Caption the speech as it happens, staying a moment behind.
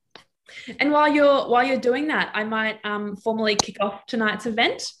And while you're doing that, I might formally kick off tonight's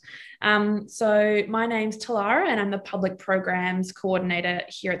event. So my name's Talara, and I'm the Public Programs Coordinator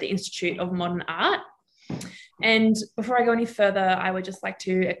here at the Institute of Modern Art. And before I go any further, I would just like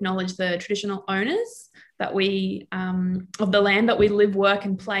to acknowledge the traditional owners that we of the land that we live, work,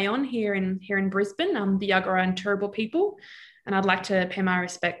 and play on here in Brisbane, the Yagara and Turrbal people. And I'd like to pay my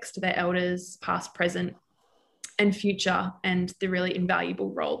respects to their elders, past, present, and future, and the really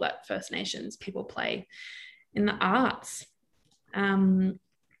invaluable role that First Nations people play in the arts.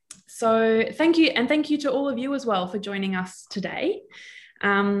 So thank you, and thank you to all of you as well for joining us today.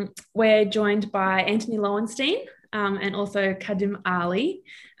 We're joined by Anthony Lowenstein and also Kadim Ali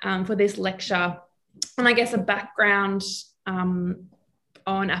for this lecture, and I guess a background on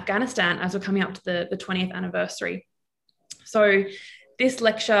Afghanistan as we're coming up to the 20th anniversary. So this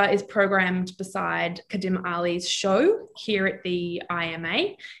lecture is programmed beside Kadim Ali's show here at the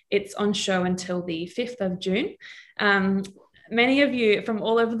IMA. It's on show until the 5th of June. Many of you from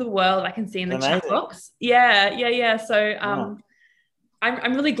all over the world, I can see in the chat box. Yeah. So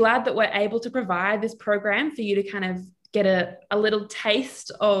I'm really glad that we're able to provide this program for you to kind of get a little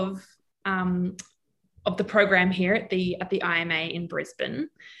taste of the program here at the IMA in Brisbane.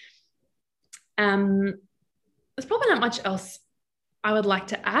 There's probably not much else I would like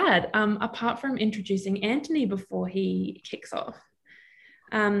to add, apart from introducing Anthony before he kicks off.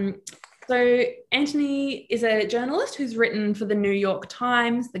 So Anthony is a journalist who's written for the New York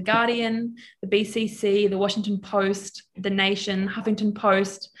Times, The Guardian, the BCC, the Washington Post, The Nation, Huffington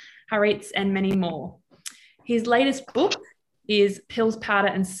Post, Haaretz, and many more. His latest book is Pills, Powder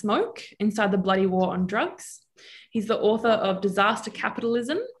and Smoke, Inside the Bloody War on Drugs. He's the author of Disaster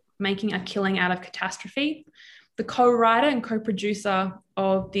Capitalism, Making a Killing Out of Catastrophe, the co-writer and co-producer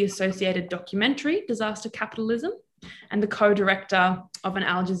of the associated documentary Disaster Capitalism, and the co-director of an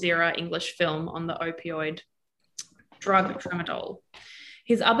Al Jazeera English film on the opioid drug tramadol.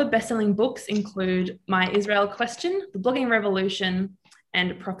 His other best-selling books include My Israel Question, The Blogging Revolution,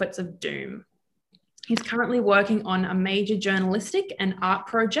 and Prophets of Doom. He's currently working on a major journalistic and art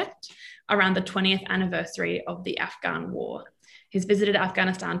project around the 20th anniversary of the Afghan War. He's visited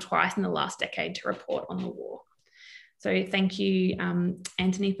Afghanistan twice in the last decade to report on the war. So thank you,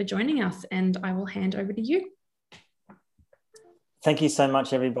 Anthony, for joining us, and I will hand over to you. Thank you so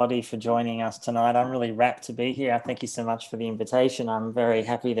much, everybody, for joining us tonight. I'm really rapt to be here. Thank you so much for the invitation. I'm very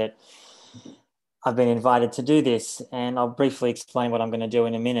happy that I've been invited to do this, and I'll briefly explain what I'm going to do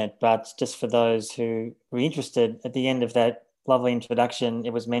in a minute. But just for those who were interested, at the end of that lovely introduction,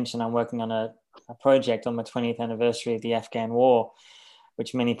 it was mentioned I'm working on a project on the 20th anniversary of the Afghan War,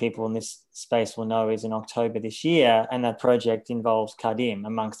 which many people in this space will know is in October this year. And that project involves Kadim,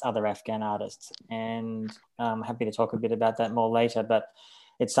 amongst other Afghan artists. And I'm happy to talk a bit about that more later, but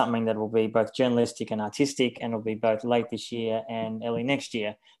it's something that will be both journalistic and artistic, and will be both late this year and early next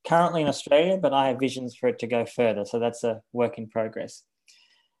year. Currently in Australia, but I have visions for it to go further. So that's a work in progress.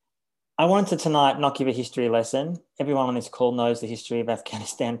 I wanted to tonight not give a history lesson. Everyone on this call knows the history of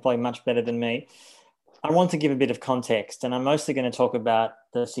Afghanistan probably much better than me. I want to give a bit of context, and I'm mostly going to talk about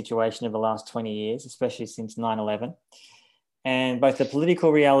the situation of the last 20 years, especially since 9/11, and both the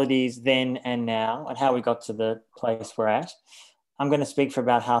political realities then and now, and how we got to the place we're at. I'm going to speak for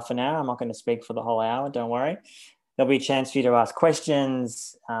about half an hour. I'm not going to speak for the whole hour, don't worry. There'll be a chance for you to ask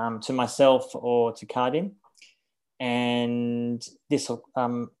questions to myself or to Kadim, and this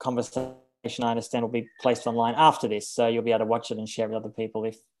conversation, I understand, will be placed online after this, so you'll be able to watch it and share it with other people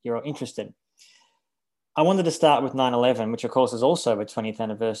if you're interested. I wanted to start with 9/11, which of course is also a 20th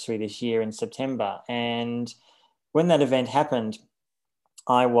anniversary this year in September. And when that event happened,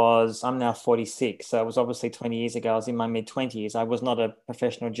 I'm now 46. So it was obviously 20 years ago. I was in my mid-20s. I was not a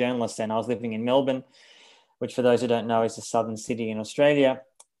professional journalist then. I was living in Melbourne, which for those who don't know is a southern city in Australia.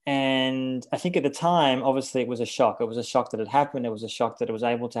 And I think at the time, obviously it was a shock. It was a shock that it happened. It was a shock that it was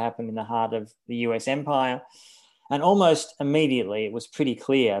able to happen in the heart of the US empire. And almost immediately, it was pretty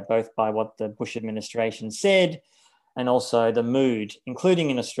clear, both by what the Bush administration said and also the mood, including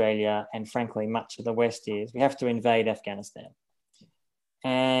in Australia and frankly, much of the West, is we have to invade Afghanistan.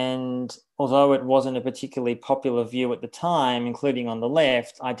 And although it wasn't a particularly popular view at the time, including on the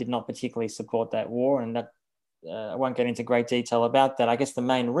left, I did not particularly support that war. And that I won't get into great detail about that. I guess the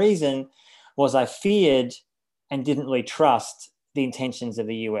main reason was I feared and didn't really trust the intentions of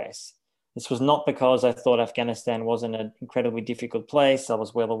the US. This was not because I thought Afghanistan wasn't an incredibly difficult place. I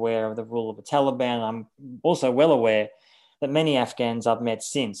was well aware of the rule of the Taliban. I'm also well aware that many Afghans I've met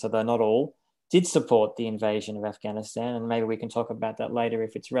since, although not all, did support the invasion of Afghanistan. And maybe we can talk about that later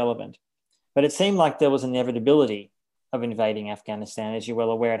if it's relevant. But it seemed like there was inevitability of invading Afghanistan. As you're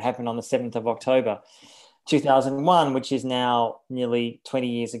well aware, it happened on the 7th of October, 2001, which is now nearly 20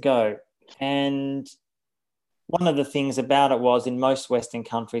 years ago. And one of the things about it was, in most Western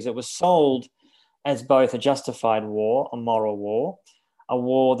countries, it was sold as both a justified war, a moral war, a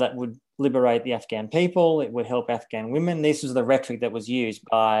war that would liberate the Afghan people, it would help Afghan women. This was the rhetoric that was used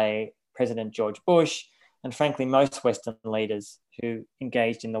by President George Bush and, frankly, most Western leaders who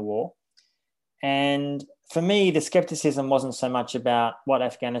engaged in the war. And for me, the skepticism wasn't so much about what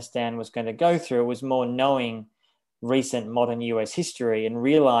Afghanistan was going to go through. It was more knowing recent modern US history and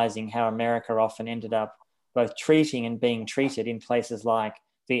realizing how America often ended up both treating and being treated in places like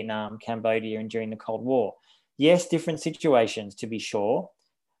Vietnam, Cambodia, and during the Cold War. Yes, different situations, to be sure,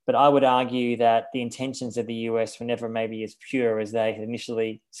 but I would argue that the intentions of the US were never maybe as pure as they had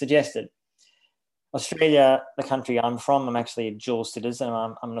initially suggested. Australia, the country I'm from, I'm actually a dual citizen.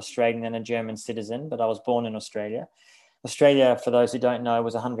 I'm an Australian and a German citizen, but I was born in Australia. Australia, for those who don't know,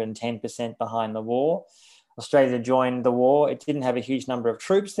 was 110% behind the war. Australia joined the war. It didn't have a huge number of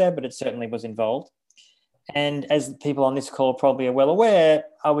troops there, but it certainly was involved. And as people on this call probably are well aware,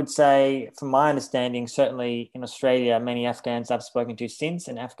 I would say, from my understanding, certainly in Australia, many Afghans I've spoken to since,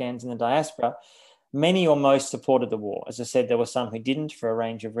 and Afghans in the diaspora, many or most supported the war. As I said, there were some who didn't for a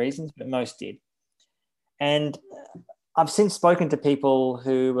range of reasons, but most did. And I've since spoken to people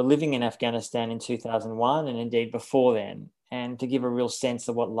who were living in Afghanistan in 2001 and indeed before then, and to give a real sense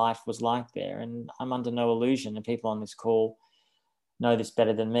of what life was like there. And I'm under no illusion, and people on this call know this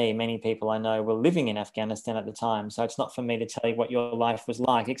better than me. Many people I know were living in Afghanistan at the time. So it's not for me to tell you what your life was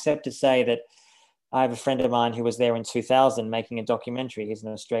like, except to say that I have a friend of mine who was there in 2000 making a documentary. He's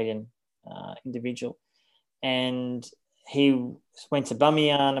an Australian individual. And he went to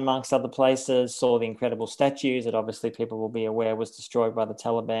Bamiyan, amongst other places, saw the incredible statues that obviously people will be aware was destroyed by the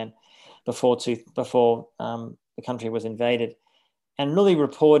Taliban before the country was invaded, and really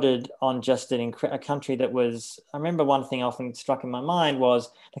reported on just a country that was, I remember one thing often struck in my mind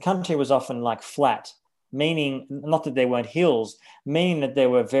was the country was often like flat, meaning not that there weren't hills, meaning that there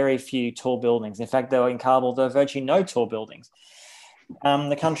were very few tall buildings. In fact, in Kabul, there were virtually no tall buildings.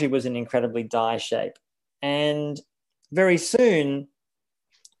 The country was in incredibly dire shape. And very soon,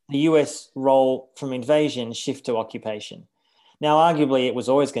 the US role from invasion shifted to occupation. Now, arguably, it was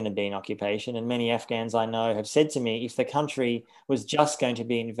always going to be an occupation, and many Afghans I know have said to me, if the country was just going to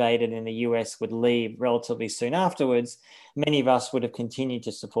be invaded and the US would leave relatively soon afterwards, many of us would have continued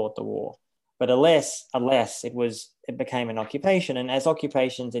to support the war. But alas, it became an occupation, and as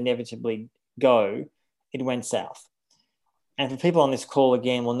occupations inevitably go, it went south. And for people on this call,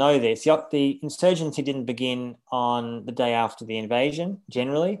 again, will know this, the insurgency didn't begin on the day after the invasion,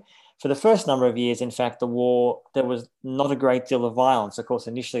 generally. For the first number of years, in fact, the war, there was not a great deal of violence. Of course,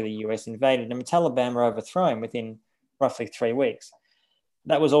 initially the US invaded and the Taliban were overthrown within roughly 3 weeks.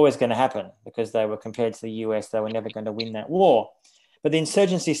 That was always going to happen because they were, compared to the US, they were never going to win that war. But the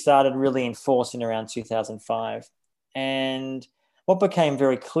insurgency started really in force in around 2005. And what became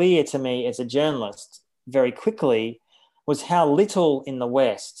very clear to me as a journalist very quickly was how little in the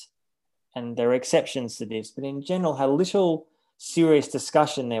West, and there are exceptions to this, but in general, how little serious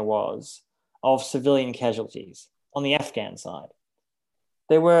discussion there was of civilian casualties on the Afghan side.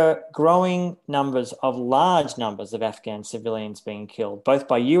 There were growing numbers of large numbers of Afghan civilians being killed, both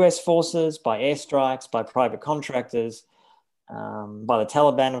by US forces, by airstrikes, by private contractors, by the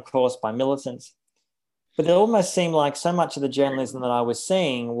Taliban, of course, by militants. But it almost seemed like so much of the journalism that I was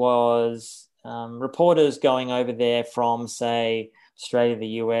seeing was reporters going over there from, say, Australia, the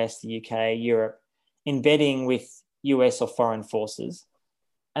US, the UK, Europe, embedding with US or foreign forces.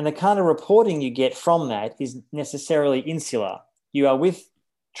 And the kind of reporting you get from that is necessarily insular. You are with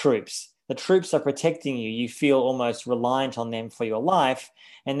troops. The troops are protecting you. You feel almost reliant on them for your life,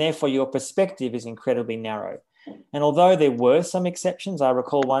 and therefore your perspective is incredibly narrow. And although there were some exceptions, I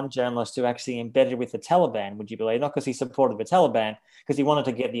recall one journalist who actually embedded with the Taliban, would you believe, not because he supported the Taliban, because he wanted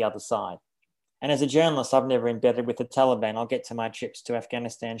to get the other side. And as a journalist, I've never embedded with the Taliban. I'll get to my trips to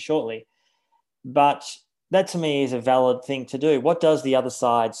Afghanistan shortly. But that to me is a valid thing to do. What does the other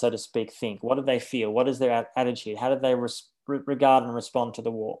side, so to speak, think? What do they feel? What is their attitude? How do they regard and respond to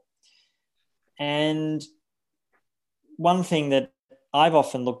the war? And one thing that I've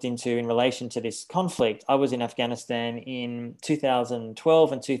often looked into in relation to this conflict, I was in Afghanistan in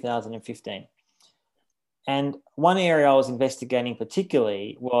 2012 and 2015. And one area I was investigating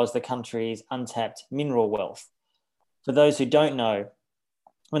particularly was the country's untapped mineral wealth. For those who don't know,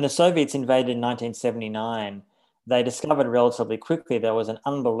 when the Soviets invaded in 1979, they discovered relatively quickly there was an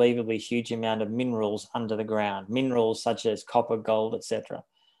unbelievably huge amount of minerals under the ground, minerals such as copper, gold, etc.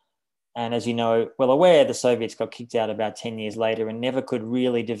 And as you know, well aware, the Soviets got kicked out about 10 years later and never could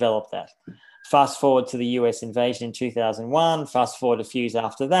really develop that. Fast forward to the US invasion in 2001, fast forward a few years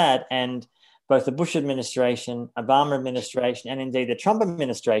after that, and both the Bush administration, Obama administration, and indeed the Trump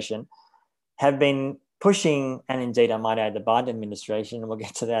administration have been pushing, and indeed I might add the Biden administration, and we'll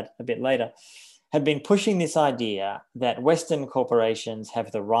get to that a bit later, have been pushing this idea that Western corporations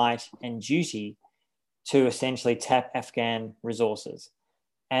have the right and duty to essentially tap Afghan resources.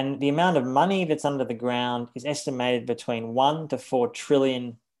 And the amount of money that's under the ground is estimated between 1 to 4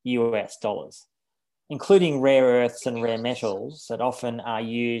 trillion US dollars, including rare earths and rare metals that often are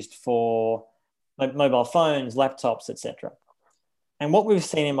used for mobile phones, laptops, etc. And what we've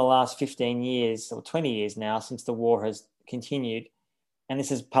seen in the last 15 years or 20 years now since the war has continued, and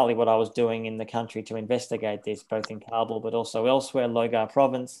this is partly what I was doing in the country to investigate this, both in Kabul but also elsewhere, Logar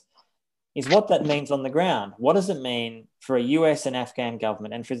province, is what that means on the ground. What does it mean for a US and Afghan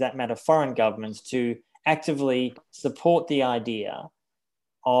government, and for that matter, foreign governments, to actively support the idea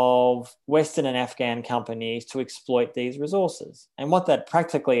of Western and Afghan companies to exploit these resources? And what that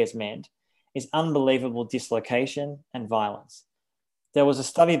practically has meant is unbelievable dislocation and violence. There was a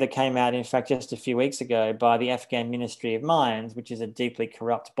study that came out, in fact, just a few weeks ago by the Afghan Ministry of Mines, which is a deeply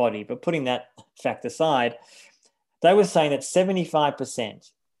corrupt body. But putting that fact aside, they were saying that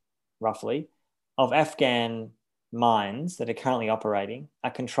 75%, roughly, of Afghan mines that are currently operating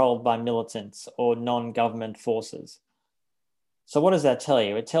are controlled by militants or non-government forces. So what does that tell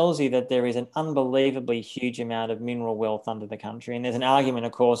you? It tells you that there is an unbelievably huge amount of mineral wealth under the country. And there's an argument,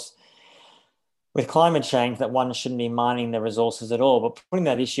 of course, with climate change that one shouldn't be mining the resources at all. But putting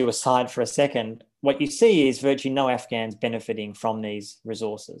that issue aside for a second, what you see is virtually no Afghans benefiting from these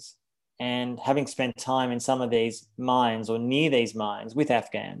resources. And having spent time in some of these mines or near these mines with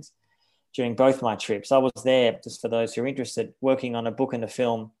Afghans during both my trips, I was there, just for those who are interested, working on a book and a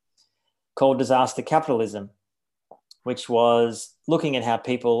film called Disaster Capitalism, which was looking at how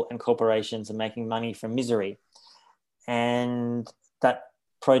people and corporations are making money from misery. And that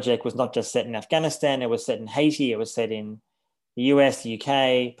project was not just set in Afghanistan, it was set in Haiti, it was set in the US, the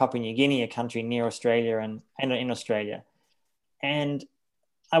UK, Papua New Guinea, a country near Australia and in Australia. And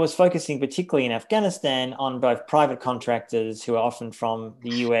I was focusing particularly in Afghanistan on both private contractors who are often from the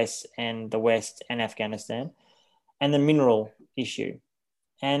US and the West and Afghanistan, and the mineral issue.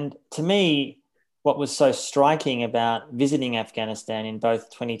 And to me, what was so striking about visiting Afghanistan in both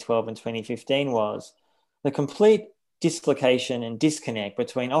 2012 and 2015 was the complete dislocation and disconnect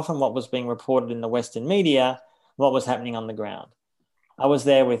between often what was being reported in the Western media and what was happening on the ground. I was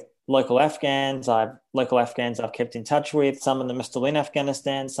there with local Afghans I've kept in touch with. Some of them are still in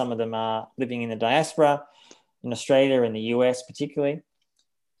Afghanistan. Some of them are living in the diaspora in Australia and the US particularly.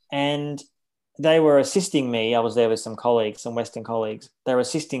 And they were assisting me. I was there with some colleagues, some Western colleagues. They were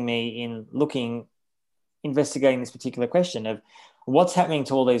assisting me in investigating this particular question of what's happening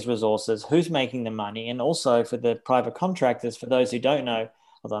to all these resources, who's making the money, and also for the private contractors, for those who don't know,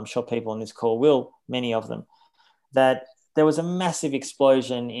 although I'm sure people on this call will, many of them, that there was a massive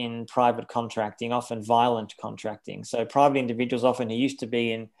explosion in private contracting, often violent contracting. So private individuals often who used to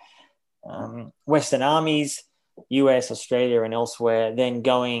be in Western armies, US, Australia, and elsewhere, then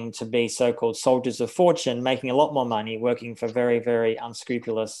going to be so-called soldiers of fortune, making a lot more money, working for very, very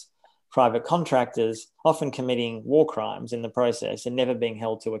unscrupulous private contractors, often committing war crimes in the process and never being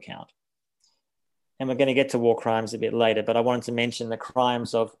held to account. And we're going to get to war crimes a bit later, but I wanted to mention the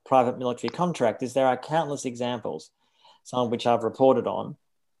crimes of private military contractors. There are countless examples, some of which I've reported on,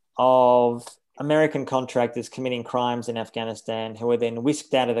 of American contractors committing crimes in Afghanistan who were then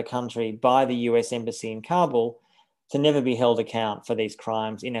whisked out of the country by the US Embassy in Kabul to never be held account for these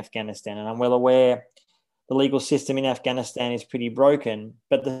crimes in Afghanistan. And I'm well aware the legal system in Afghanistan is pretty broken,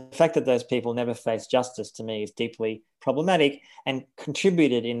 but the fact that those people never face justice to me is deeply problematic and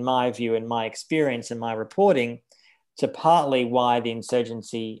contributed, in my view and my experience and my reporting, to partly why the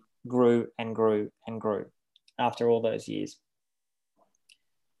insurgency grew and grew and grew after all those years.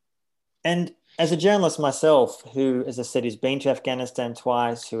 And as a journalist myself, who, as I said, has been to Afghanistan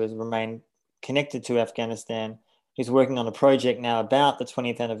twice, who has remained connected to Afghanistan, who's working on a project now about the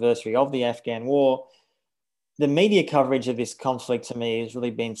 20th anniversary of the Afghan war, the media coverage of this conflict to me has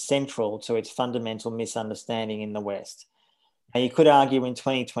really been central to its fundamental misunderstanding in the West. Now, you could argue in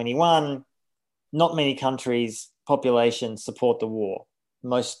 2021, not many countries' populations support the war.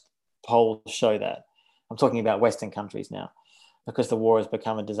 Most polls show that. I'm talking about Western countries now, because the war has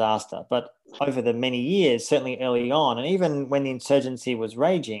become a disaster. But over the many years, certainly early on, and even when the insurgency was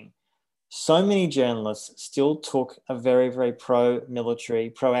raging, so many journalists still took a very, very pro-military,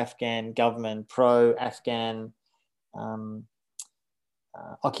 pro-Afghan government, pro-Afghan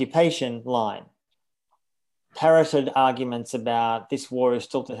occupation line, parroted arguments about this war is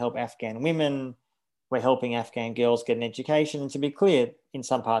still to help Afghan women, we're helping Afghan girls get an education. And to be clear, in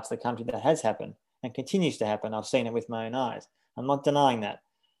some parts of the country that has happened and continues to happen. I've seen it with my own eyes. I'm not denying that.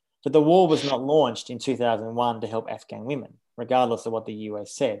 But the war was not launched in 2001 to help Afghan women, regardless of what the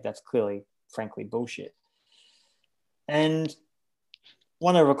US said. That's clearly, frankly, bullshit. And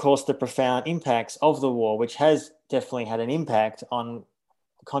one of course, the profound impacts of the war, which has definitely had an impact on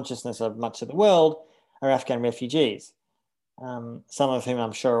the consciousness of much of the world, are Afghan refugees, some of whom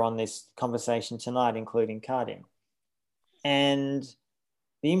I'm sure are on this conversation tonight, including Karim. And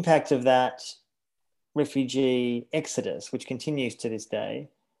the impact of that refugee exodus, which continues to this day,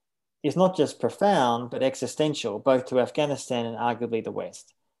 is not just profound, but existential, both to Afghanistan and arguably the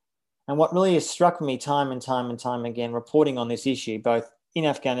West. And what really has struck me time and time again, reporting on this issue, both in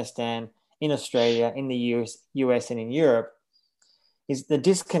Afghanistan, in Australia, in the US and in Europe, is the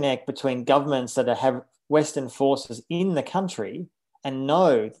disconnect between governments that have Western forces in the country and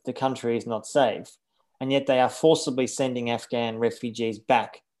know that the country is not safe, and yet they are forcibly sending Afghan refugees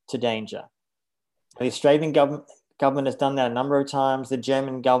back to danger. The Australian government has done that a number of times. The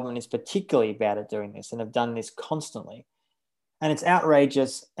German government is particularly bad at doing this and have done this constantly. And it's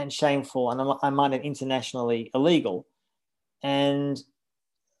outrageous and shameful, and I might add internationally illegal. And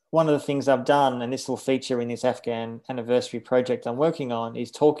one of the things I've done, and this will feature in this Afghan anniversary project I'm working on,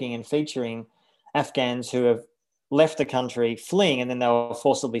 is talking and featuring Afghans who have left the country fleeing and then they were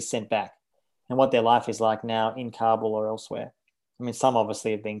forcibly sent back, and what their life is like now in Kabul or elsewhere. I mean, some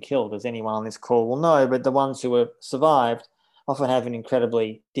obviously have been killed, as anyone on this call will know, but the ones who have survived often have an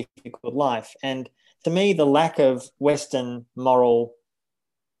incredibly difficult life. And to me, the lack of Western moral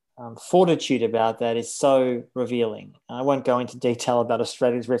fortitude about that is so revealing. I won't go into detail about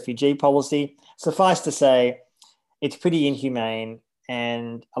Australia's refugee policy. Suffice to say, it's pretty inhumane,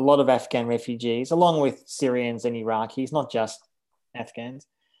 and a lot of Afghan refugees, along with Syrians and Iraqis, not just Afghans,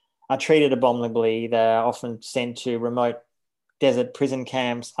 are treated abominably. They're often sent to remote desert prison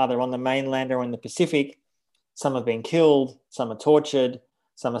camps, either on the mainland or in the Pacific. Some have been killed, some are tortured,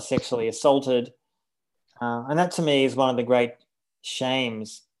 some are sexually assaulted. And that to me is one of the great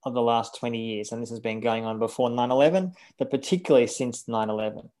shames of the last 20 years. And this has been going on before 9/11, but particularly since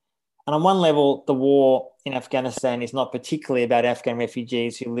 9/11. And on one level, the war in Afghanistan is not particularly about Afghan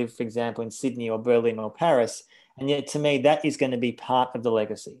refugees who live, for example, in Sydney or Berlin or Paris. And yet to me, that is going to be part of the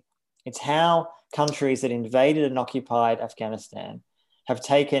legacy. It's how countries that invaded and occupied Afghanistan have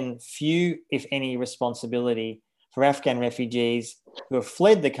taken few, if any, responsibility for Afghan refugees who have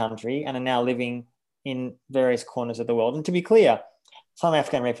fled the country and are now living in various corners of the world. And to be clear, some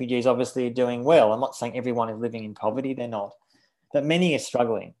Afghan refugees obviously are doing well. I'm not saying everyone is living in poverty, they're not. But many are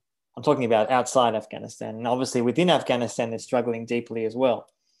struggling. I'm talking about outside Afghanistan. And obviously within Afghanistan, they're struggling deeply as well.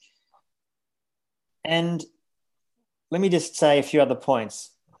 And let me just say a few other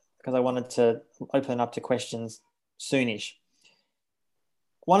points, because I wanted to open up to questions soonish.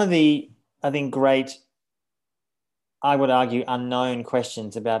 One of the, I think, great, I would argue, unknown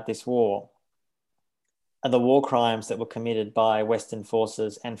questions about this war are the war crimes that were committed by Western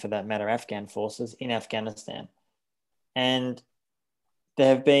forces and, for that matter, Afghan forces in Afghanistan. And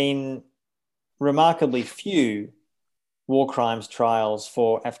there have been remarkably few war crimes trials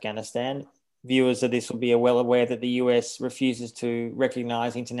for Afghanistan. Viewers of this will be well aware that the US refuses to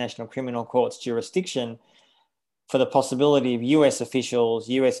recognize International Criminal Court's jurisdiction for the possibility of US officials,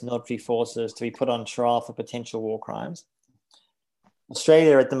 US military forces to be put on trial for potential war crimes.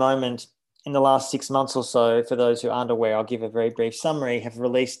 Australia at the moment, in the last 6 months or so, for those who aren't aware, I'll give a very brief summary, have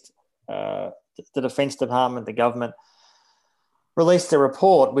released, the Defence Department, the government, released a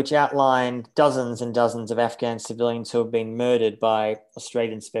report which outlined dozens and dozens of Afghan civilians who have been murdered by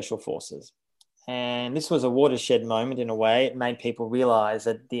Australian special forces. And this was a watershed moment in a way. It made people realise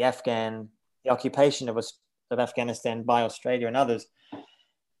that the occupation of Afghanistan by Australia and others.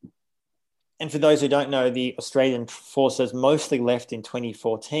 And for those who don't know, the Australian forces mostly left in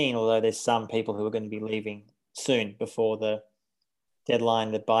 2014, although there's some people who are going to be leaving soon before the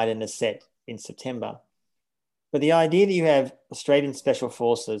deadline that Biden has set in September. But the idea that you have Australian special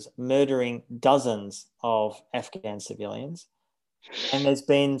forces murdering dozens of Afghan civilians, and there's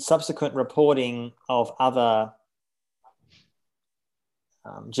been subsequent reporting of other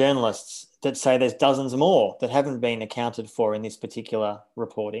journalists that say there's dozens more that haven't been accounted for in this particular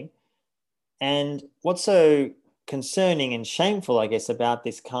reporting. And what's so concerning and shameful, I guess, about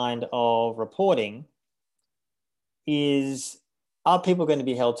this kind of reporting is, are people going to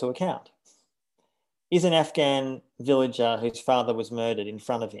be held to account? Is an Afghan villager whose father was murdered in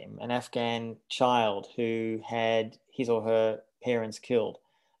front of him, an Afghan child who had his or her parents killed.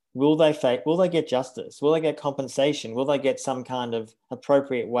 Will they get justice? Will they get compensation? Will they get some kind of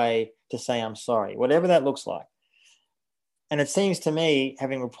appropriate way to say I'm sorry? Whatever that looks like. And it seems to me,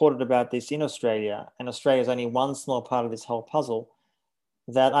 having reported about this in Australia, and Australia is only one small part of this whole puzzle,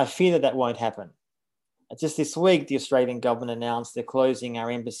 that I fear that won't happen. Just this week, the Australian government announced they're closing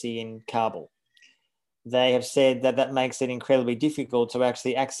our embassy in Kabul. They have said that makes it incredibly difficult to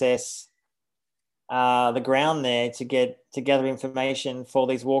actually access the ground there to gather information for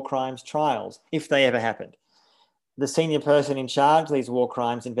these war crimes trials, if they ever happened. The senior person in charge of these war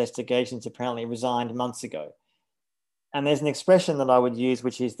crimes investigations apparently resigned months ago. And there's an expression that I would use,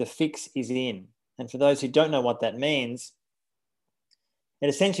 which is the fix is in. And for those who don't know what that means, it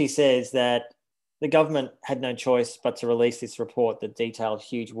essentially says that the government had no choice but to release this report that detailed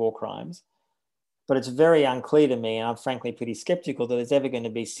huge war crimes. But it's very unclear to me, and I'm frankly pretty skeptical that there's ever going to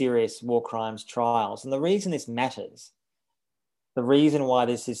be serious war crimes trials. And the reason this matters, the reason why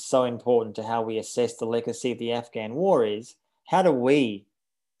this is so important to how we assess the legacy of the Afghan war is, how do we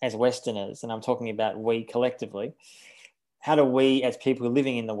as Westerners, and I'm talking about we collectively, how do we as people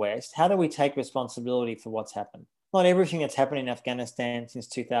living in the West, how do we take responsibility for what's happened? Not everything that's happened in Afghanistan since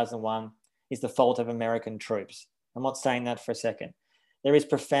 2001 is the fault of American troops. I'm not saying that for a second. There is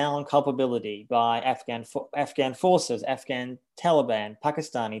profound culpability by Afghan forces, Afghan Taliban,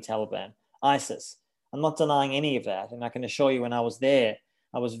 Pakistani Taliban, ISIS. I'm not denying any of that. And I can assure you when I was there,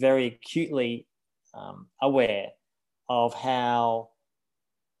 I was very acutely aware of how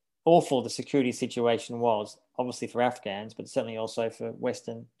awful the security situation was, obviously for Afghans, but certainly also for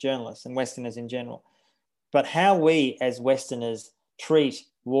Western journalists and Westerners in general. But how we as Westerners treat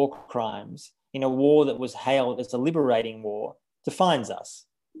war crimes in a war that was hailed as a liberating war defines us.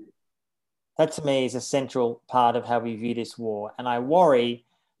 That to me is a central part of how we view this war. And I worry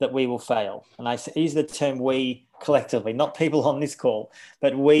that we will fail. And I use the term we collectively, not people on this call,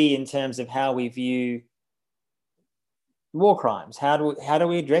 but we in terms of how we view war crimes. How do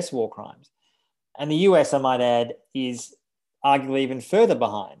we address war crimes? And the US, I might add, is arguably even further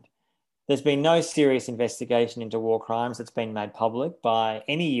behind. There's been no serious investigation into war crimes that's been made public by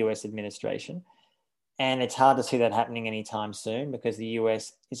any US administration. And it's hard to see that happening anytime soon because the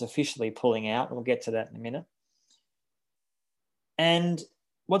US is officially pulling out. And we'll get to that in a minute. And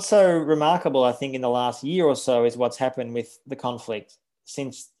what's so remarkable, I think, in the last year or so is what's happened with the conflict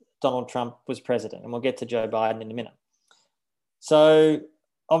since Donald Trump was president. And we'll get to Joe Biden in a minute. So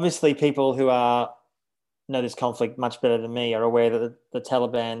obviously people who know this conflict much better than me are aware that the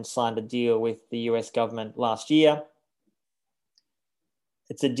Taliban signed a deal with the US government last year.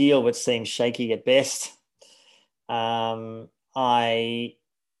 It's a deal which seems shaky at best. I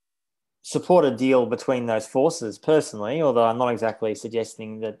support a deal between those forces personally, although I'm not exactly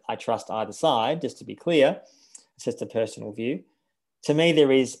suggesting that I trust either side, just to be clear. It's just a personal view. To me,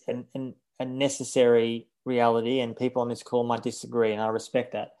 there is a necessary reality, and people on this call might disagree, and I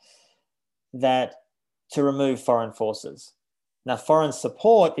respect that to remove foreign forces. Now, foreign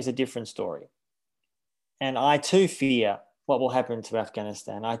support is a different story. And I too fear what will happen to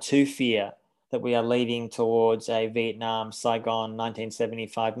Afghanistan. I too fear that we are leading towards a Vietnam, Saigon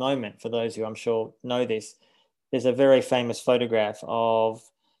 1975 moment. For those who I'm sure know this, there's a very famous photograph of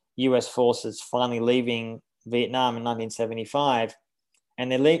US forces finally leaving Vietnam in 1975,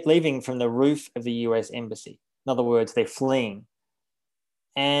 and they're leaving from the roof of the US embassy. In other words, they're fleeing.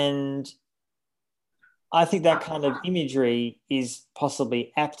 And I think that kind of imagery is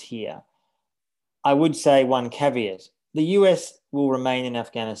possibly apt here. I would say one caveat. The US will remain in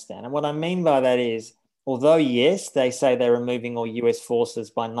Afghanistan. And what I mean by that is, although, yes, they say they're removing all US forces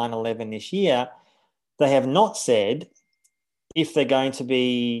by 9/11 this year, they have not said if they're going to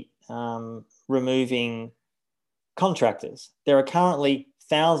be removing contractors. There are currently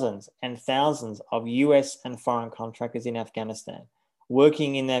thousands and thousands of US and foreign contractors in Afghanistan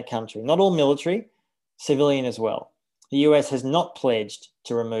working in that country, not all military, civilian as well. The US has not pledged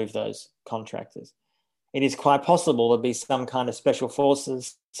to remove those contractors. It is quite possible there'll be some kind of special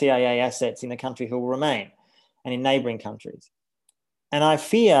forces, CIA assets in the country who will remain and in neighboring countries. And I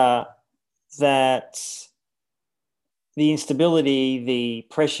fear that the instability, the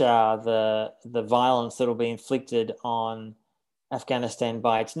pressure, the violence that will be inflicted on Afghanistan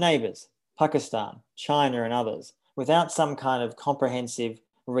by its neighbours, Pakistan, China and others, without some kind of comprehensive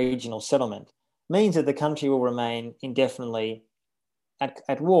regional settlement, means that the country will remain indefinitely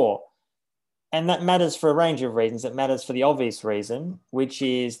at war. And that matters for a range of reasons. It matters for the obvious reason, which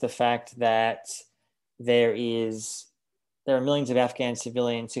is the fact that there are millions of Afghan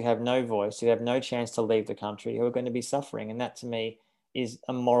civilians who have no voice, who have no chance to leave the country, who are going to be suffering. And that to me is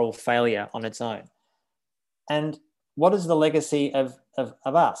a moral failure on its own. And what is the legacy of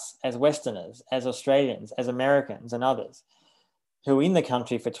us as Westerners, as Australians, as Americans and others who are in the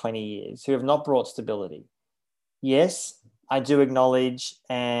country for 20 years, who have not brought stability? Yes, I do acknowledge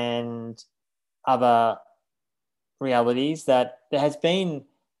and other realities that there has been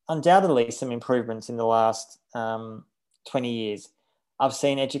undoubtedly some improvements in the last 20 years. I've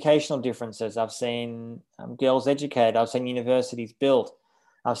seen educational differences. I've seen girls educated. I've seen universities built.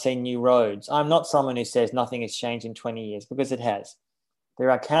 I've seen new roads. I'm not someone who says nothing has changed in 20 years, because it has. There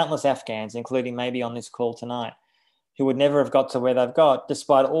are countless Afghans, including maybe on this call tonight, who would never have got to where they've got,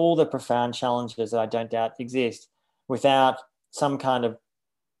 despite all the profound challenges that I don't doubt exist, without some kind of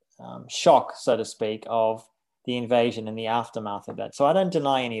shock, so to speak, of the invasion and the aftermath of that. So I don't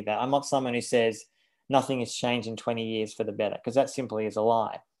deny any of that. I'm not someone who says nothing has changed in 20 years for the better, because that simply is a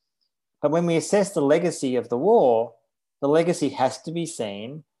lie. But when we assess the legacy of the war, the legacy has to be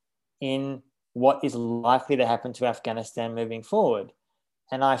seen in what is likely to happen to Afghanistan moving forward.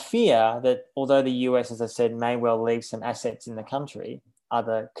 And I fear that although the US, as I said, may well leave some assets in the country,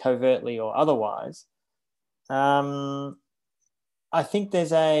 either covertly or otherwise, I think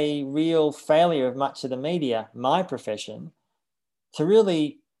there's a real failure of much of the media, my profession, to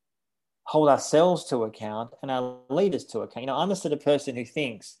really hold ourselves to account and our leaders to account. I'm the sort of person who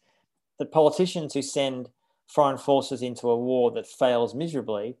thinks that politicians who send foreign forces into a war that fails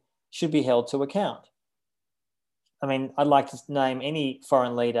miserably should be held to account. I mean, I'd like to name any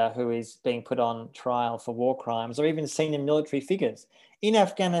foreign leader who is being put on trial for war crimes, or even senior military figures in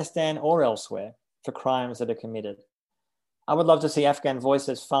Afghanistan or elsewhere for crimes that are committed. I would love to see Afghan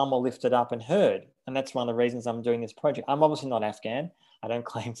voices far more lifted up and heard. And that's one of the reasons I'm doing this project. I'm obviously not Afghan. I don't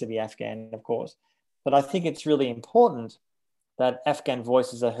claim to be Afghan, of course. But I think it's really important that Afghan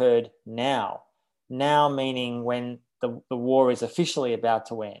voices are heard now. Now meaning when the war is officially about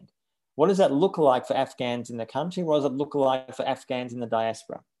to end. What does that look like for Afghans in the country? What does it look like for Afghans in the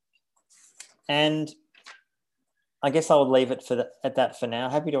diaspora? And I guess I would leave it at that for now.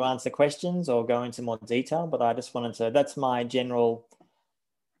 Happy to answer questions or go into more detail, but I just wanted to, that's my general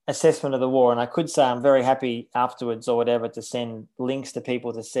assessment of the war. And I could say I'm very happy afterwards or whatever to send links to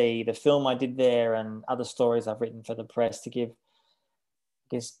people to see the film I did there and other stories I've written for the press to give,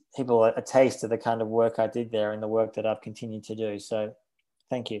 I guess, people a taste of the kind of work I did there and the work that I've continued to do. So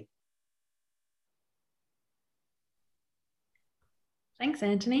thank you. Thanks,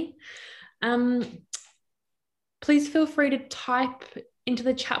 Anthony. Please feel free to type into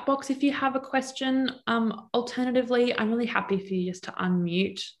the chat box if you have a question. Alternatively, I'm really happy for you just to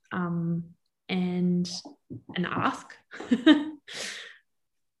unmute and ask.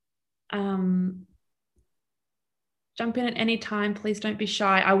 Jump in at any time. Please don't be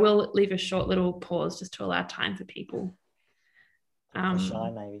shy. I will leave a short little pause just to allow time for people.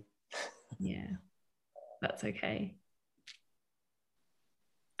 Shy, maybe. Yeah, that's okay.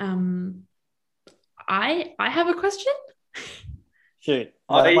 I have a question. Shoot.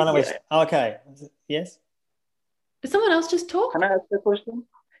 Okay. Yes. Did someone else just talk? Can I ask a question?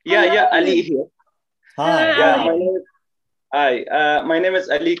 Yeah, Ali here. Hi. Hi. My name is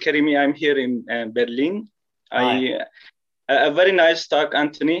Ali Karimi. I'm here in Berlin. A very nice talk,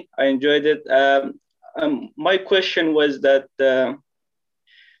 Anthony. I enjoyed it. My question was that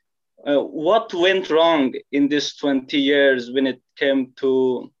what went wrong in these 20 years when it came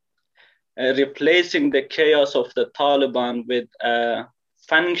to replacing the chaos of the Taliban with a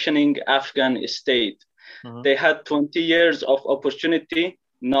functioning Afghan state? Mm-hmm. They had 20 years of opportunity,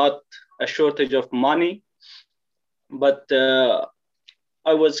 not a shortage of money. But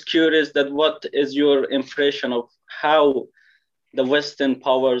I was curious that what is your impression of how the Western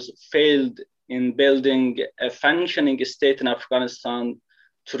powers failed in building a functioning state in Afghanistan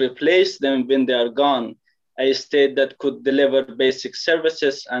to replace them when they are gone, a state that could deliver basic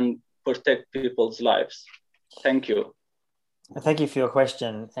services and protect people's lives? Thank you. Thank you for your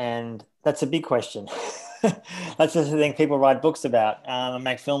question. And that's a big question. That's the thing people write books about and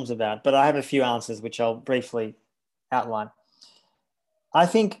make films about. But I have a few answers, which I'll briefly outline. I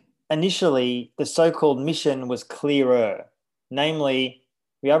think initially the so-called mission was clearer. Namely,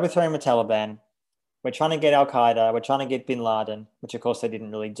 we overthrow the Taliban. We're trying to get Al-Qaeda. We're trying to get bin Laden, which of course they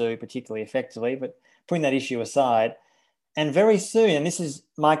didn't really do particularly effectively, but putting that issue aside. And very soon, and this is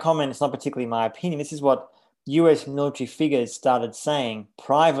my comment, it's not particularly my opinion, this is what US military figures started saying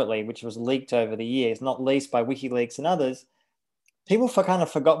privately, which was leaked over the years, not least by WikiLeaks and others. People kind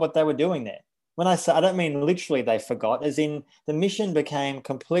of forgot what they were doing there. When I say, I don't mean literally they forgot, as in the mission became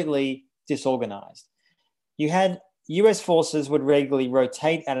completely disorganized. You had US forces would regularly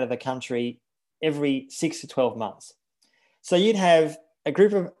rotate out of the country every 6 to 12 months. So you'd have a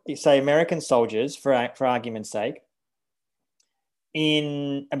group of, say, American soldiers, for argument's sake,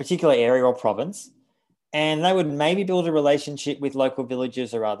 in a particular area or province, and they would maybe build a relationship with local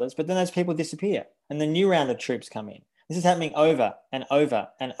villagers or others, but then those people disappear and the new round of troops come in. This is happening over and over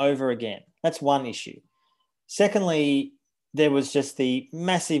and over again. That's one issue. Secondly, there was just the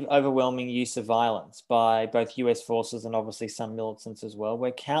massive, overwhelming use of violence by both US forces and obviously some militants as well,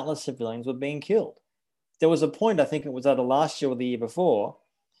 where countless civilians were being killed. There was a point, I think it was either last year or the year before,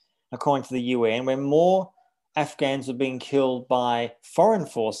 according to the UN, where more Afghans were being killed by foreign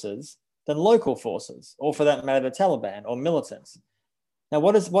forces than local forces, or for that matter, the Taliban or militants. Now,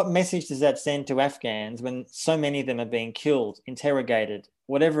 what message does that send to Afghans when so many of them are being killed, interrogated,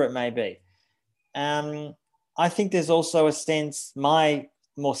 whatever it may be? I think there's also a sense, my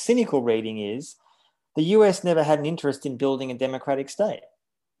more cynical reading is, the US never had an interest in building a democratic state.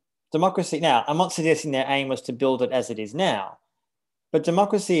 Democracy, now, I'm not suggesting their aim was to build it as it is now, but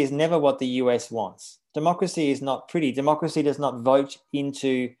democracy is never what the US wants. Democracy is not pretty. Democracy does not vote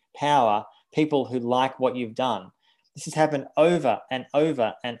into power people who like what you've done. This has happened over and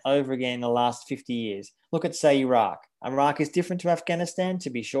over and over again in the last 50 years. Look at, say, Iraq. Iraq is different to Afghanistan, to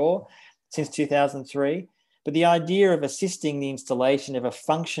be sure, since 2003. But the idea of assisting the installation of a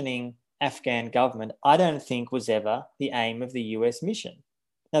functioning Afghan government, I don't think was ever the aim of the US mission.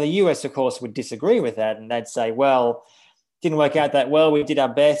 Now, the US, of course, would disagree with that, and they'd say, well, didn't work out that well. We did our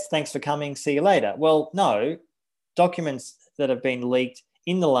best. Thanks for coming. See you later. Well, no. Documents that have been leaked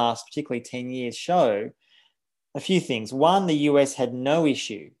in the last particularly 10 years show a few things. One, the US had no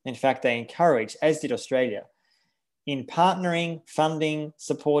issue. In fact, they encouraged, as did Australia, in partnering, funding,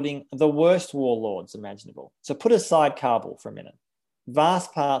 supporting the worst warlords imaginable. So put aside Kabul for a minute.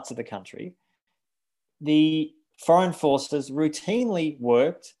 Vast parts of the country, the foreign forces routinely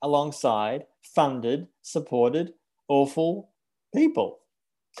worked alongside, funded, supported awful people.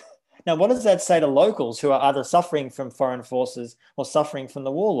 Now, what does that say to locals who are either suffering from foreign forces or suffering from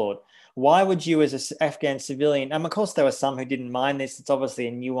the warlord? Why would you, as an Afghan civilian, and of course there were some who didn't mind this, it's obviously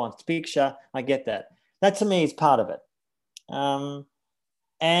a nuanced picture, I get that. That to me is part of it.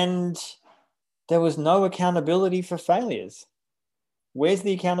 And there was no accountability for failures. Where's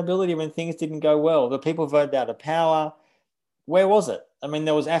the accountability when things didn't go well? The people voted out of power. Where was it? I mean,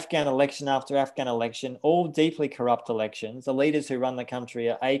 there was Afghan election after Afghan election, all deeply corrupt elections. The leaders who run the country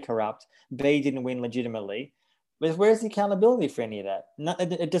are A, corrupt, B, didn't win legitimately. But where's the accountability for any of that? No,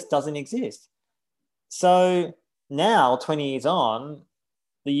 it just doesn't exist. So now, 20 years on,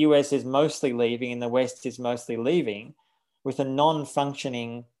 the US is mostly leaving and the West is mostly leaving with a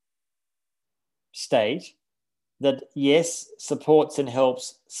non-functioning state that, yes, supports and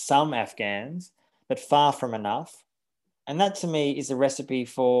helps some Afghans, but far from enough. And that to me is a recipe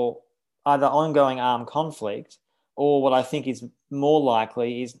for either ongoing armed conflict or what I think is more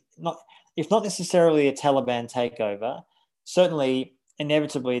likely is not, if not necessarily a Taliban takeover, certainly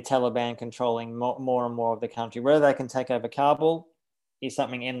inevitably a Taliban controlling more and more of the country. Whether they can take over Kabul is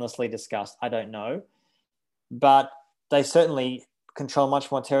something endlessly discussed. I don't know. But they certainly control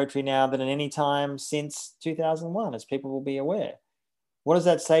much more territory now than at any time since 2001, as people will be aware. What does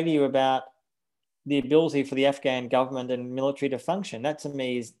that say to you about the ability for the Afghan government and military to function? That to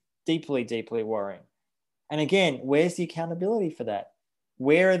me is deeply, deeply worrying. And again, where's the accountability for that?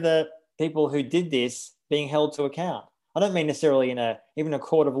 Where are the people who did this being held to account? I don't mean necessarily in even a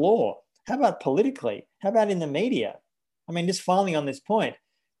court of law. How about politically? How about in the media? I mean, just finally on this point,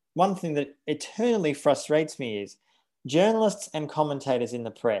 one thing that eternally frustrates me is journalists and commentators in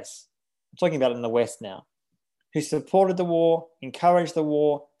the press, I'm talking about in the West now, who supported the war, encouraged the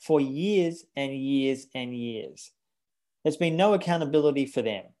war for years and years and years. There's been no accountability for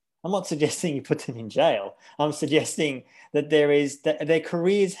them. I'm not suggesting you put them in jail. I'm suggesting that that their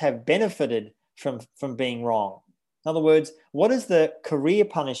careers have benefited from being wrong. In other words, what is the career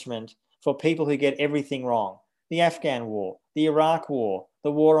punishment for people who get everything wrong? The Afghan war, the Iraq war,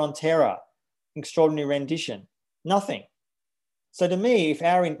 the war on terror, extraordinary rendition, nothing. So to me, if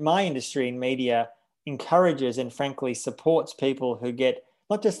my industry in media encourages and frankly supports people who get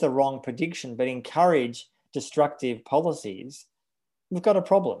not just the wrong prediction, but encourage destructive policies, we've got a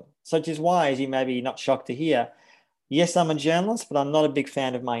problem. So which is why, as you may be not shocked to hear, yes, I'm a journalist, but I'm not a big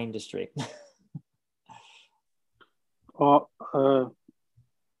fan of my industry. Hi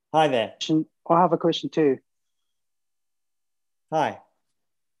there. I have a question too. Hi.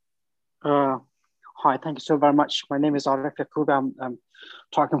 Hi, thank you so very much. My name is Arif Yakuba. I'm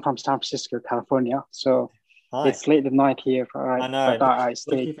talking from San Francisco, California. So Hi. It's late at night here. I know. But I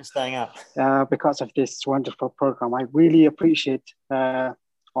stayed. Thank you for staying up. Because of this wonderful program. I really appreciate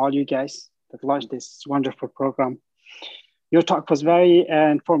all you guys that launched this wonderful program. Your talk was very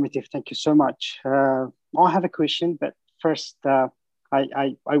informative. Thank you so much. I have a question, but first,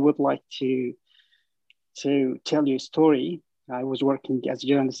 I would like to tell you a story. I was working as a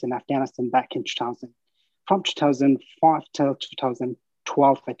journalist in Afghanistan back in 2000, from 2005 till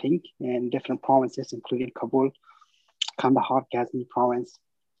 2012, I think, in different provinces, including Kabul, Kandahar, Ghazni province,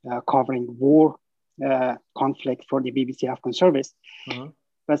 covering war, conflict for the BBC Afghan service.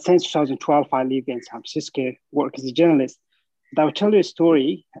 But since 2012, I live in San Francisco, work as a journalist. But I will tell you a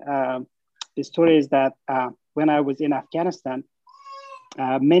story. The story is that when I was in Afghanistan,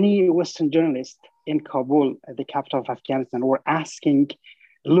 many Western journalists in Kabul, the capital of Afghanistan, were asking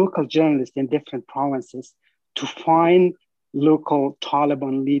local journalists in different provinces to find local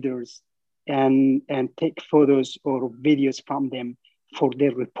Taliban leaders and take photos or videos from them for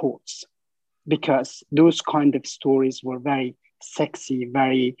their reports, because those kind of stories were very sexy,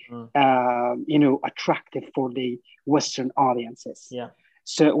 very attractive for the Western audiences. Yeah.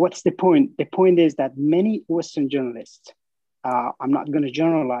 So what's the point? The point is that many Western journalists, I'm not going to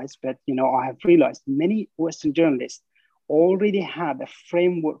generalize, but I have realized many Western journalists already had a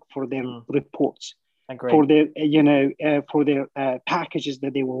framework for their reports, Agreed. for their packages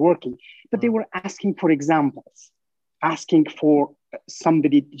that they were working, but they were asking for examples, asking for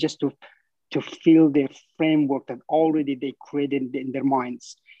somebody just to fill their framework that already they created in their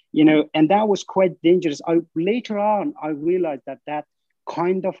minds, and that was quite dangerous. Later on, I realized that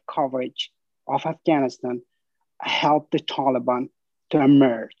kind of coverage of Afghanistan helped the Taliban to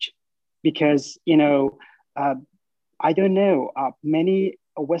emerge, because I don't know, many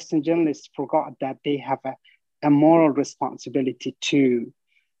Western journalists forgot that they have a moral responsibility to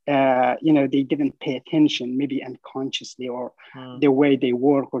they didn't pay attention, maybe unconsciously, or the way they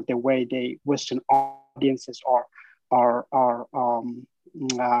work, or the way the Western audiences are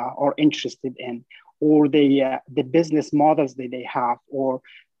interested in, or the business models that they have, or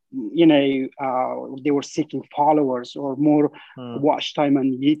they were seeking followers or more watch time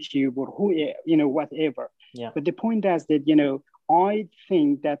on YouTube, or whatever. Yeah. But the point is that I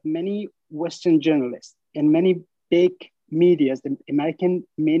think that many Western journalists and many big medias, the American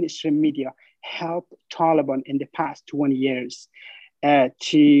mainstream media, helped Taliban in the past 20 years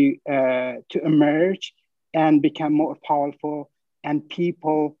to emerge and become more powerful, and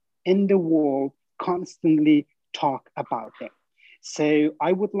people in the world constantly talk about them. So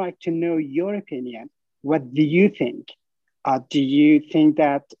I would like to know your opinion. What do you think? Do you think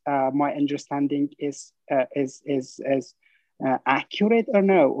that my understanding is accurate or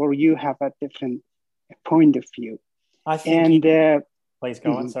no, or you have a different point of view? I think. Please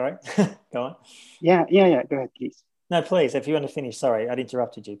go on. Sorry, go on. Yeah. Go ahead, please. No, please. If you want to finish. Sorry, I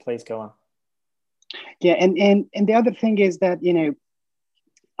interrupted you. Please go on. Yeah, and the other thing is that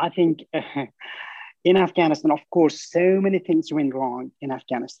I think in Afghanistan, of course, so many things went wrong in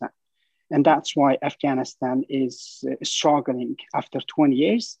Afghanistan, and that's why Afghanistan is struggling after 20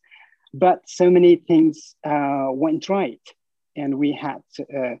 years. But so many things went right, and we had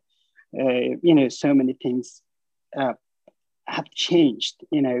so many things have changed.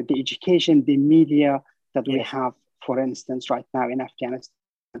 The education, the media that we have, for instance, right now in Afghanistan.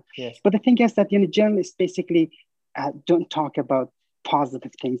 Yes. But the thing is that journalists basically don't talk about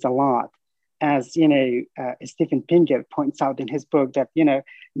positive things a lot, as Steven Pinker points out in his book that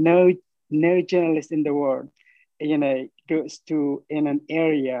no journalist in the world goes to in an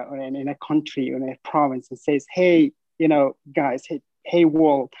area or in a country or in a province and says, hey, guys, hey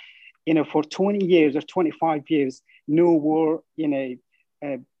world, for 20 years or 25 years, no war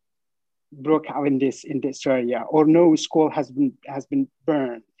broke out in this area, or no school has been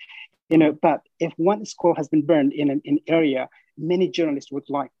burned. But if one school has been burned in an area, many journalists would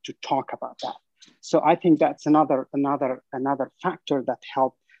like to talk about that. So I think that's another factor that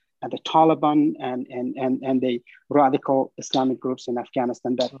helped the Taliban and the radical Islamic groups in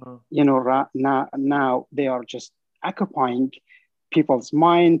Afghanistan that now they are just occupying people's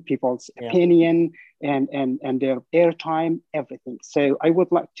mind, people's opinion, and their airtime, everything. So I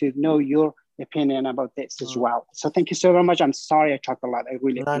would like to know your opinion about this as well. So thank you so very much. I'm sorry I talked a lot. I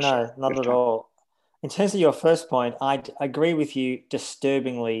really appreciate it. No, not at all. In terms of your first point, I agree with you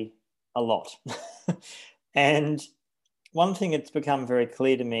disturbingly a lot. And one thing that's become very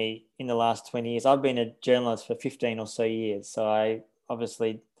clear to me in the last 20 years, I've been a journalist for 15 or so years. So I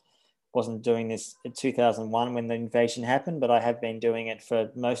obviously wasn't doing this in 2001 when the invasion happened, but I have been doing it for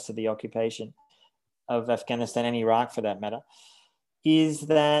most of the occupation of Afghanistan and Iraq, for that matter, is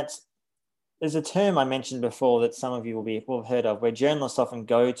that there's a term I mentioned before that some of you will have heard of, where journalists often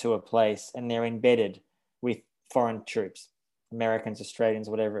go to a place and they're embedded with foreign troops, Americans, Australians,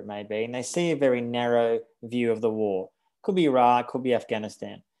 whatever it may be, and they see a very narrow view of the war. Could be Iraq, could be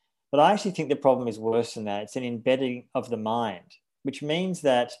Afghanistan. But I actually think the problem is worse than that. It's an embedding of the mind. which means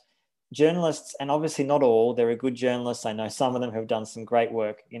that journalists, and obviously not all, there are good journalists, I know some of them have done some great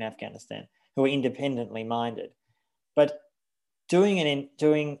work in Afghanistan, who are independently minded. But again,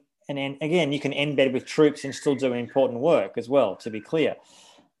 you can embed with troops and still do important work as well, to be clear.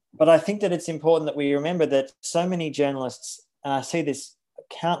 But I think that it's important that we remember that so many journalists, and I see this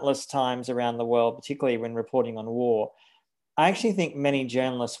countless times around the world, particularly when reporting on war, I actually think many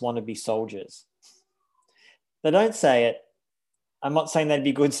journalists want to be soldiers. They don't say it. I'm not saying they'd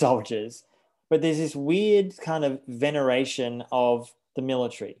be good soldiers, but there's this weird kind of veneration of the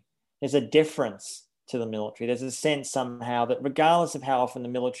military. There's a deference to the military. There's a sense somehow that regardless of how often the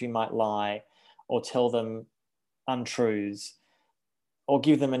military might lie or tell them untruths or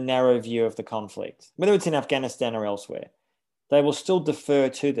give them a narrow view of the conflict, whether it's in Afghanistan or elsewhere, they will still defer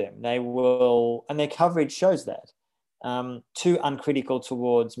to them. They will, and their coverage shows that, too uncritical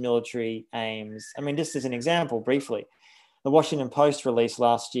towards military aims. I mean, just as an example, briefly, the Washington Post released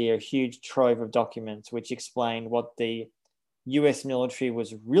last year a huge trove of documents which explained what the US military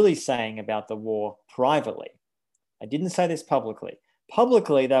was really saying about the war privately. I didn't say this publicly.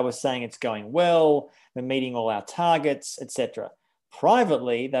 Publicly, they were saying it's going well, we're meeting all our targets, etc.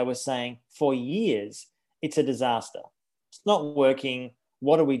 Privately, they were saying for years, it's a disaster. It's not working.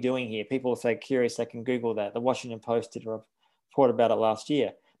 What are we doing here? People, if they're curious, they can Google that. The Washington Post did a report about it last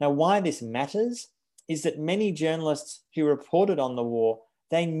year. Now, why this matters is that many journalists who reported on the war,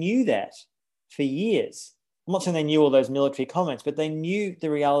 they knew that for years. I'm not saying they knew all those military comments, but they knew the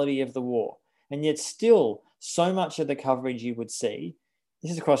reality of the war. And yet still, so much of the coverage you would see,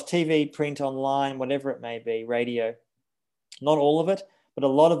 this is across TV, print, online, whatever it may be, radio, not all of it, but a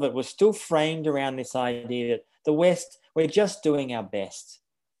lot of it was still framed around this idea that the West, we're just doing our best.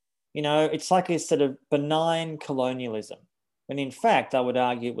 You know, it's like a sort of benign colonialism, when in fact, I would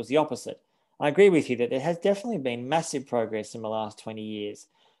argue it was the opposite. I agree with you that there has definitely been massive progress in the last 20 years.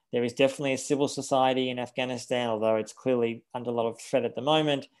 There is definitely a civil society in Afghanistan, although it's clearly under a lot of threat at the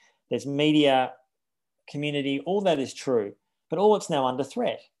moment. There's media, community, all that is true, but all it's now under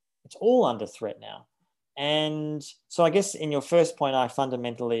threat. It's all under threat now. And so I guess in your first point, I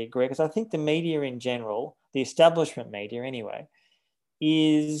fundamentally agree, because I think the media in general, the establishment media anyway,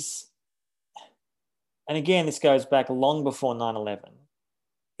 is, and again, this goes back long before 9/11,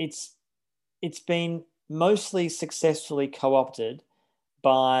 it's been mostly successfully co-opted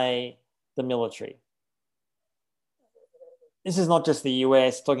by the military. This is not just the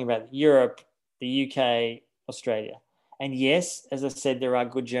US, talking about Europe, the UK, Australia. And yes, as I said, there are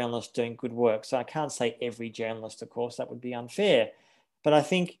good journalists doing good work. So I can't say every journalist, of course, that would be unfair. But I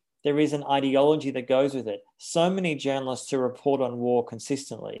think there is an ideology that goes with it. So many journalists who report on war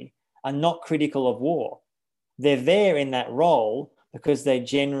consistently are not critical of war. They're there in that role because they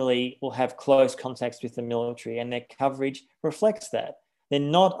generally will have close contacts with the military, and their coverage reflects that. They're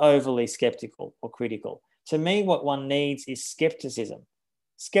not overly skeptical or critical. To me, what one needs is skepticism.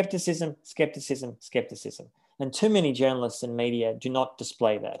 Skepticism, skepticism, skepticism. And too many journalists and media do not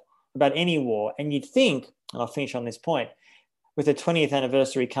display that about any war. And you'd think, and I'll finish on this point, with the 20th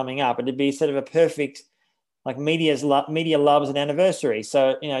anniversary coming up, it'd be sort of a perfect, like media loves an anniversary.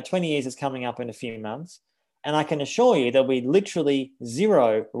 So, 20 years is coming up in a few months. And I can assure you there'll be literally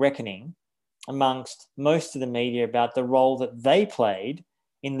zero reckoning amongst most of the media about the role that they played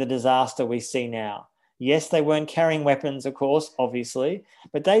in the disaster we see now. Yes, they weren't carrying weapons, of course, obviously,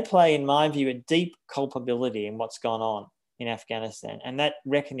 but they play, in my view, a deep culpability in what's gone on in Afghanistan. And that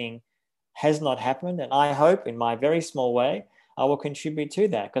reckoning has not happened. And I hope, in my very small way, I will contribute to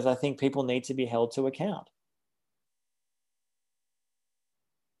that, because I think people need to be held to account.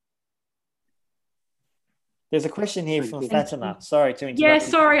 There's a question here from Fatima. Sorry to interrupt. Yeah,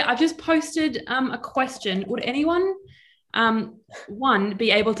 sorry. I've just posted a question. Would anyone, one,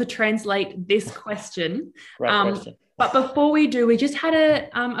 be able to translate this question? Great question. But before we do, we just had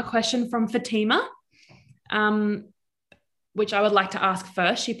a question from Fatima, which I would like to ask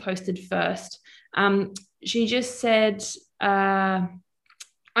first. She posted first. She just said, I'm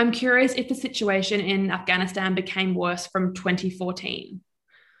curious if the situation in Afghanistan became worse from 2014.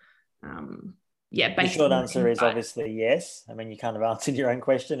 The short answer is obviously yes. I mean, you kind of answered your own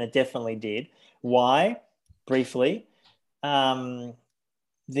question. It definitely did. Why? Briefly, the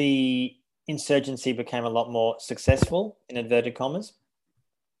insurgency became a lot more successful, in inverted commas,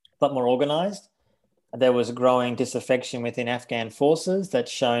 a lot more organized. There was growing disaffection within Afghan forces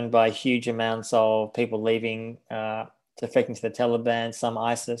that's shown by huge amounts of people leaving, defecting to the Taliban, some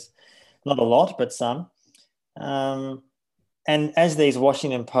ISIS, not a lot, but some. And as these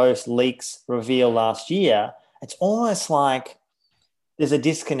Washington Post leaks reveal last year, it's almost like there's a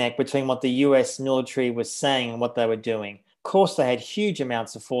disconnect between what the US military was saying and what they were doing. Of course, they had huge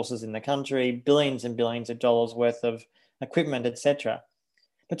amounts of forces in the country, billions and billions of dollars worth of equipment, etc.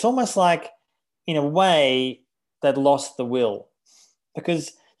 It's almost like, in a way, they'd lost the will,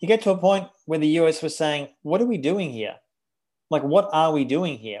 because you get to a point where the US was saying, what are we doing here? Like, what are we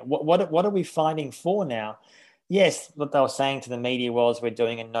doing here? What are we fighting for now? Yes, what they were saying to the media was, we're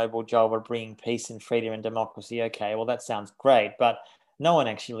doing a noble job of bringing peace and freedom and democracy. Okay, well, that sounds great, but no one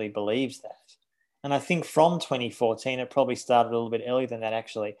actually believes that. And I think from 2014, it probably started a little bit earlier than that,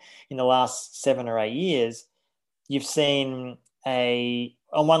 actually. In the last 7 or 8 years, you've seen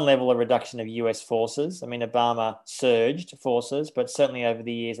on one level, a reduction of US forces. I mean, Obama surged forces, but certainly over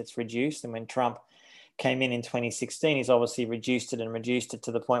the years it's reduced. And when Trump came in 2016, he's obviously reduced it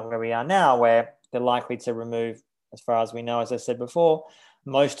to the point where we are now, where they're likely to remove, as far as we know, as I said before,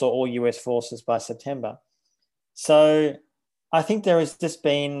 most or all US forces by September. So I think there has just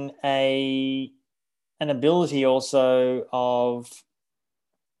been an ability also of,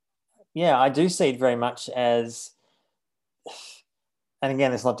 I do see it very much as, and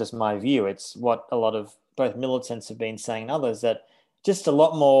again, it's not just my view, it's what a lot of both militants have been saying and others, that just a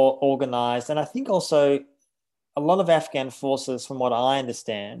lot more organized. And I think also a lot of Afghan forces, from what I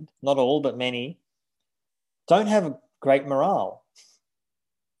understand, not all, but many, don't have great morale.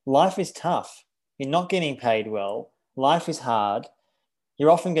 Life is tough. You're not getting paid well. Life is hard.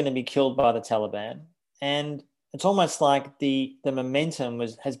 You're often going to be killed by the Taliban. And it's almost like the momentum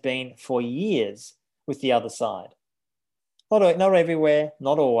has been for years with the other side. Not everywhere,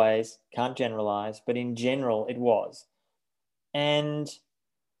 not always, can't generalize, but in general it was. And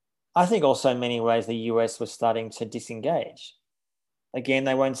I think also in many ways the US was starting to disengage. Again,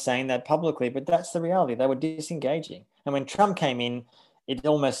 they weren't saying that publicly, but that's the reality. They were disengaging. And when Trump came in, it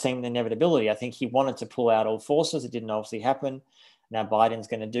almost seemed an inevitability. I think he wanted to pull out all forces. It didn't obviously happen. Now Biden's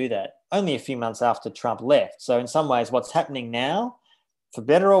going to do that only a few months after Trump left. So in some ways, what's happening now, for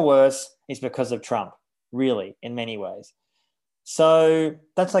better or worse, is because of Trump, really, in many ways. So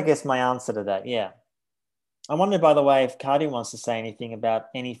that's, I guess, my answer to that. Yeah. I wonder, by the way, if Cardi wants to say anything about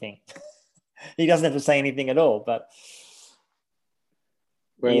anything. He doesn't have to say anything at all, but...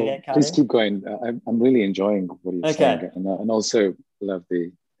 Well, there, please keep going. I'm really enjoying what you're saying, and also love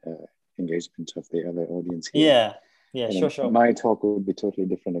the engagement of the other audience here. Sure. My talk would be totally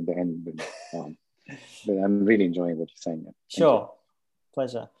different at the end, but I'm really enjoying what you're saying. Sure,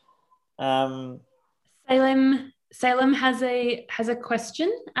 pleasure. Salem has a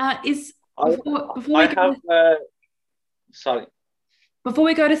question. Before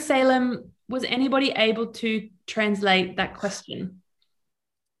we go to Salem, was anybody able to translate that question?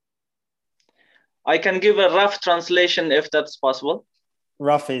 I can give a rough translation if that's possible.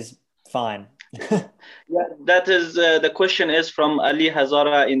 Rough is fine. That is the question is from Ali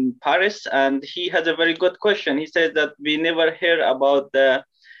Hazara in Paris, and he has a very good question. He says that we never hear about the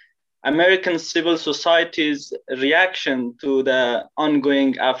American civil society's reaction to the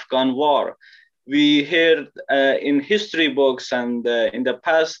ongoing Afghan war. We hear in history books and in the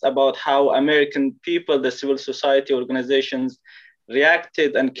past about how American people, the civil society organizations,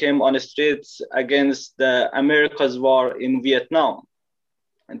 reacted and came on the streets against America's war in Vietnam.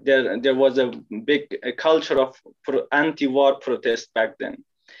 There was a big culture of anti-war protest back then.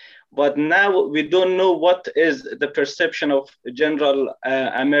 But now we don't know what is the perception of general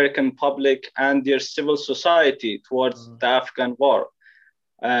American public and their civil society towards the Afghan war.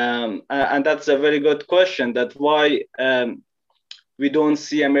 And that's a very good question, that why we don't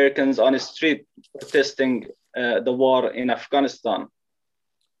see Americans on the street protesting the war in Afghanistan.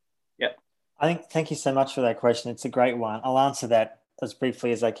 Thank you so much for that question. It's a great one. I'll answer that as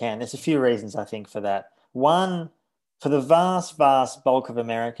briefly as I can. There's a few reasons, I think, for that. One, for the vast bulk of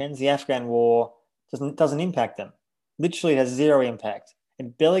Americans, the Afghan war doesn't impact them. Literally, it has zero impact.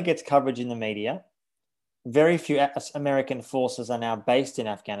 It barely gets coverage in the media. Very few American forces are now based in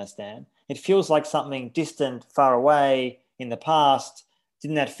Afghanistan. It feels like something distant, far away in the past.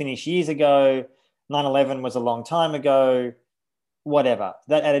 Didn't that finish years ago? 9/11 was a long time ago. Whatever.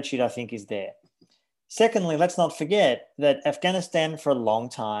 That attitude, I think, is there. Secondly, let's not forget that Afghanistan for a long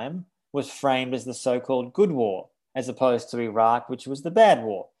time was framed as the so-called good war, as opposed to Iraq, which was the bad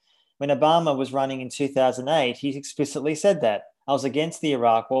war. When Obama was running in 2008, he explicitly said that. I was against the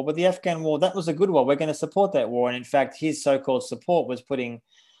Iraq war, but the Afghan war, that was a good war. We're going to support that war. And in fact, his so-called support was putting,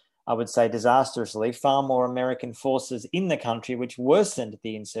 I would say disastrously, far more American forces in the country, which worsened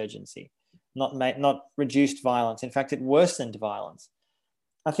the insurgency, not reduced violence. In fact, it worsened violence.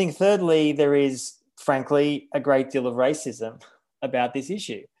 I think thirdly, there is, frankly, a great deal of racism about this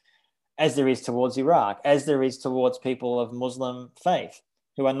issue, as there is towards Iraq, as there is towards people of Muslim faith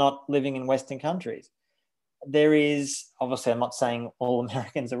who are not living in Western countries. there is, obviously, I'm not saying all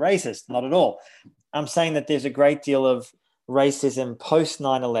Americans are racist, not at all. I'm saying that there's a great deal of racism post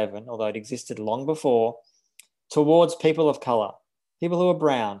 9/11, although it existed long before, towards people of color, people who are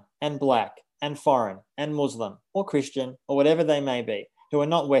brown and black and foreign and Muslim or Christian or whatever they may be, who are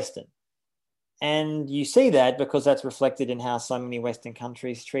not Western. And you see that because that's reflected in how so many Western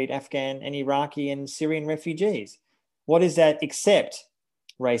countries treat Afghan and Iraqi and Syrian refugees. What is that except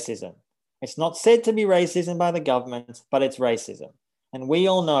racism? It's not said to be racism by the government, but it's racism. And we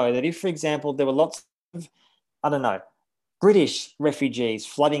all know that if, for example, there were lots of, I don't know, British refugees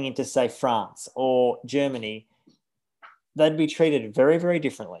flooding into, say, France or Germany, they'd be treated very, very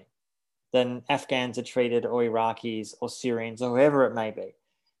differently than Afghans are treated, or Iraqis or Syrians or whoever it may be.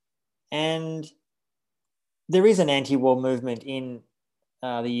 And there is an anti-war movement in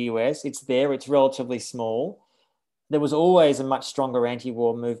the US. It's there. It's relatively small. There was always a much stronger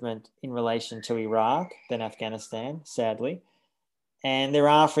anti-war movement in relation to Iraq than Afghanistan, sadly. And there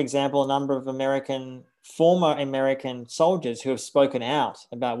are, for example, a number of former American soldiers who have spoken out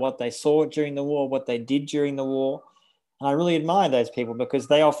about what they saw during the war, what they did during the war. And I really admire those people because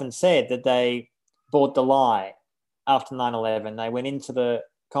they often said that they bought the lie after 9/11. They went into the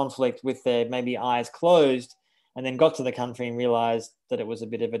conflict with their maybe eyes closed and then got to the country and realized that it was a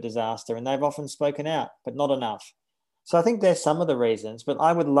bit of a disaster. And they've often spoken out, but not enough. So I think there's some of the reasons, but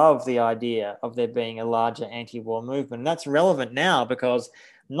I would love the idea of there being a larger anti-war movement. And that's relevant now because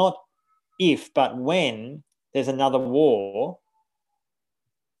not if, but when there's another war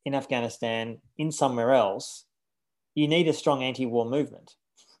in Afghanistan, in somewhere else, you need a strong anti-war movement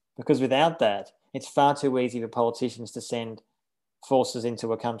because without that, it's far too easy for politicians to send forces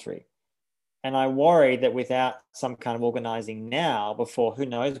into a country. And I worry that without some kind of organizing now, before who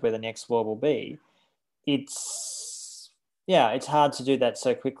knows where the next war will be, it's hard to do that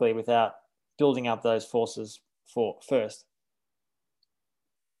so quickly without building up those forces first.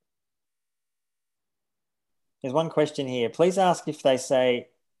 There's one question here. Please ask if they say,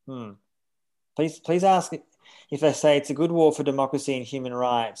 please ask if they say it's a good war for democracy and human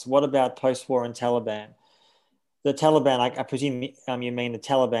rights. What about post-war and Taliban? The Taliban, I presume you mean the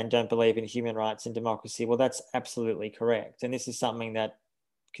Taliban don't believe in human rights and democracy. Well, that's absolutely correct. And this is something that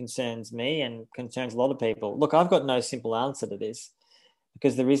concerns me and concerns a lot of people. Look, I've got no simple answer to this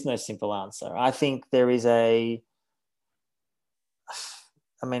because there is no simple answer. I think there is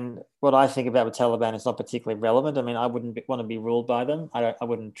what I think about the Taliban is not particularly relevant. I mean, I wouldn't want to be ruled by them. I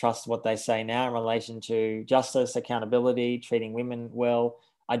wouldn't trust what they say now in relation to justice, accountability, treating women well.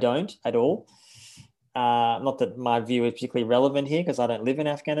 I don't at all. Not that my view is particularly relevant here because I don't live in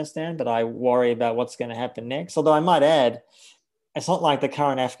Afghanistan, but I worry about what's going to happen next. Although I might add, it's not like the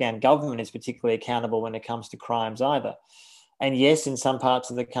current Afghan government is particularly accountable when it comes to crimes either. And yes, in some parts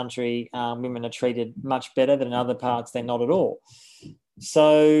of the country, women are treated much better than in other parts, they're not at all.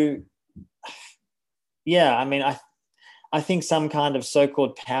 So, yeah, I mean, I think some kind of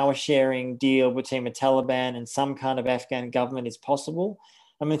so-called power sharing deal between the Taliban and some kind of Afghan government is possible.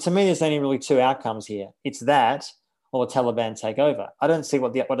 I mean, to me, there's only really two outcomes here. It's that or the Taliban take over. I don't see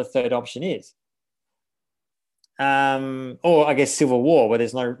what a third option is. Or I guess civil war, where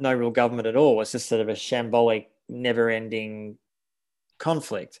there's no real government at all. It's just sort of a shambolic, never-ending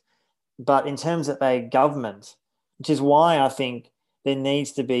conflict. But in terms of a government, which is why I think there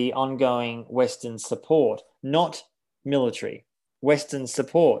needs to be ongoing Western support, not military, Western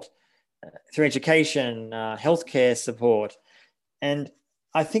support through education, healthcare support. And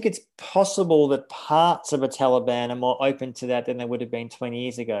I think it's possible that parts of the Taliban are more open to that than they would have been 20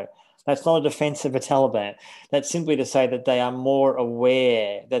 years ago. That's not a defense of the Taliban. That's simply to say that they are more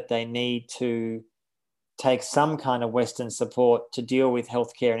aware that they need to take some kind of Western support to deal with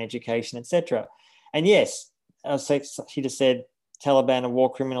healthcare and education, etc. And yes, as she just said, Taliban and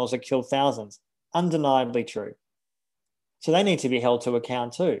war criminals have killed thousands. Undeniably true. So they need to be held to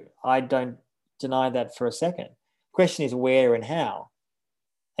account too. I don't deny that for a second. The question is where and how.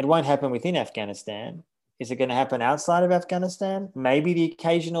 It won't happen within Afghanistan. Is it going to happen outside of Afghanistan? Maybe the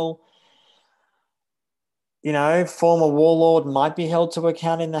occasional, former warlord might be held to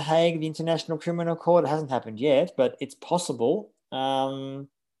account in The Hague, the International Criminal Court. It hasn't happened yet, but it's possible.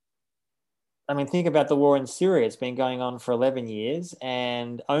 Think about the war in Syria. It's been going on for 11 years,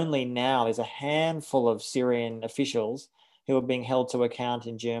 and only now there's a handful of Syrian officials who are being held to account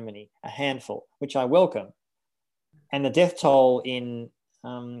in Germany, a handful, which I welcome. And the death toll in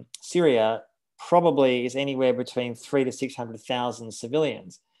Syria probably is anywhere between 300,000 to 600,000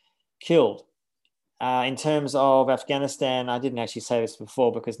 civilians killed. In terms of Afghanistan, I didn't actually say this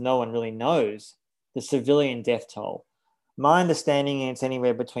before because no one really knows the civilian death toll. My understanding is it's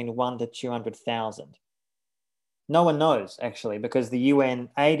anywhere between 100,000 to 200,000. No one knows, actually, because the UN,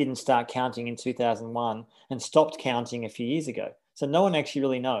 didn't start counting in 2001 and stopped counting a few years ago. So no one actually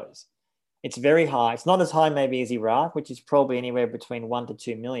really knows. It's very high. It's not as high maybe as Iraq, which is probably anywhere between 1 to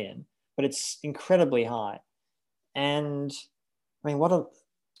 2 million, but it's incredibly high. And I mean,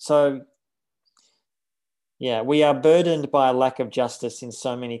 yeah, we are burdened by a lack of justice in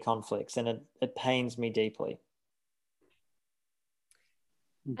so many conflicts, and it pains me deeply.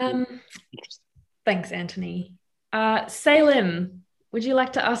 Thanks, Anthony. Salim, would you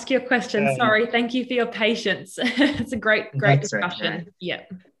like to ask your question? Sorry, thank you for your patience. It's a great discussion. Okay. Yeah.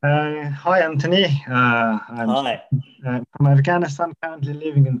 Hi, Anthony. Hi. From Afghanistan, currently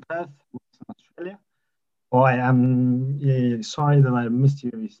living in Perth, Australia. I am sorry that I missed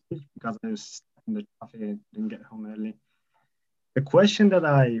your speech because I was stuck in the traffic, didn't get home early. The question that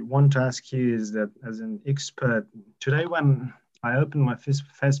I want to ask you is that, as an expert, today when I opened my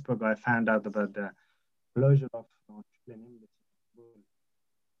Facebook, I found out about the closure of Australian embassy.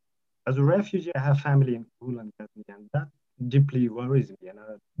 As a refugee, I have family in Kabul and that deeply worries me.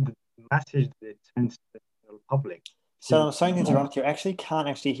 The message that it sends to the general public. So I'm sorry to interrupt you. I actually can't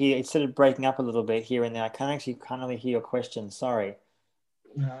hear. It started breaking up a little bit here and there. I can't really hear your question. Sorry.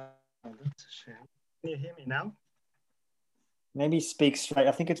 That's a shame. Can you hear me now? Maybe speak straight.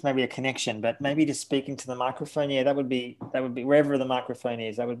 I think it's maybe a connection, but maybe just speaking to the microphone. Yeah, that would be wherever the microphone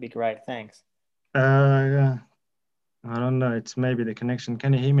is. That would be great. Thanks. Yeah. I don't know. It's maybe the connection.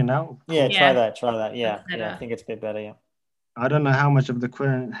 Can you hear me now? Yeah, try that. Yeah, I think it's a bit better. Yeah. I don't know how much of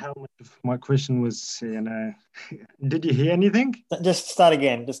my question was. Did you hear anything? Just start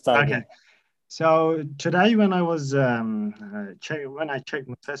again. Again. So today, when I was when I checked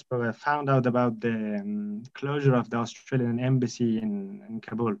my Facebook, I found out about the closure of the Australian embassy in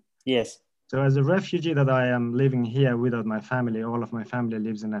Kabul. Yes. So as a refugee that I am living here without my family, all of my family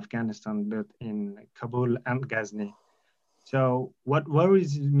lives in Afghanistan, but in Kabul and Ghazni. So what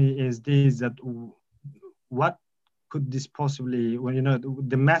worries me is that what could this possibly,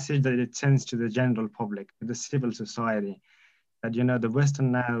 the message that it sends to the general public, to the civil society, that, the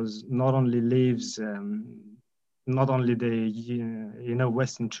Western now not only leaves, not only the,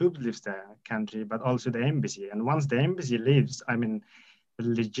 Western troops leaves the country, but also the embassy. And once the embassy leaves, I mean, the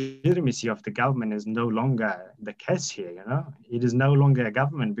legitimacy of the government is no longer the case here, It is no longer a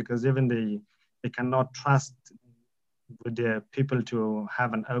government because even they cannot trust with the people to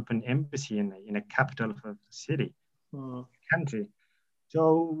have an open embassy in a capital of a city, country.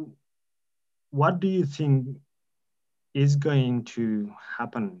 So what do you think is going to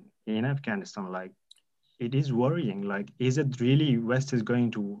happen in Afghanistan? Like, it is worrying. Like, is it really West is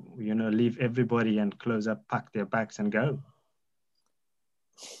going to, leave everybody and close up, pack their bags and go?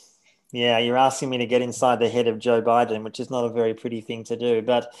 Yeah, you're asking me to get inside the head of Joe Biden, which is not a very pretty thing to do.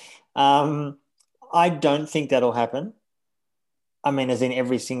 But I don't think that'll happen. I mean, as in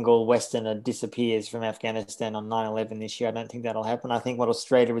every single Westerner disappears from Afghanistan on 9/11 this year. I don't think that'll happen. I think what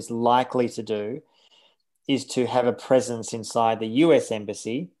Australia is likely to do is to have a presence inside the US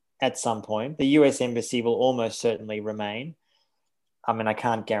embassy at some point. The US embassy will almost certainly remain. I mean, I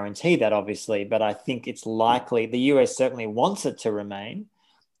can't guarantee that, obviously, but I think it's likely. The US certainly wants it to remain.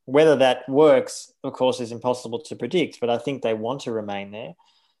 Whether that works, of course, is impossible to predict, but I think they want to remain there.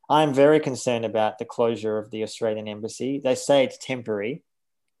 I'm very concerned about the closure of the Australian embassy. They say it's temporary.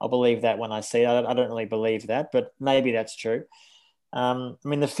 I'll believe that when I see it. I don't really believe that, but maybe that's true. I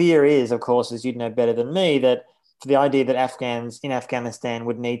mean, the fear is, of course, as you'd know better than me, that for the idea that Afghans in Afghanistan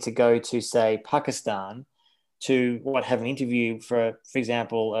would need to go to, say, Pakistan to have an interview for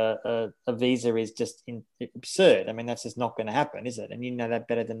example, a visa is just absurd. I mean, that's just not going to happen, is it? And you know that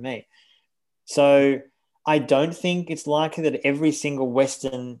better than me. So I don't think it's likely that every single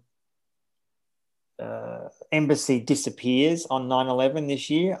Western embassy disappears on 9/11 this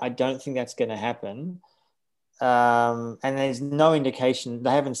year. I don't think that's going to happen. And there's no indication,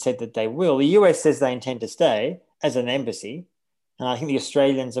 they haven't said that they will. The US says they intend to stay as an embassy. And I think the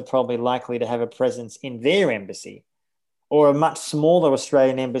Australians are probably likely to have a presence in their embassy or a much smaller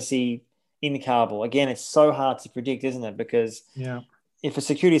Australian embassy in Kabul. Again, it's so hard to predict, isn't it? Because if a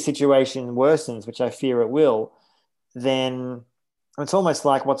security situation worsens, which I fear it will, then it's almost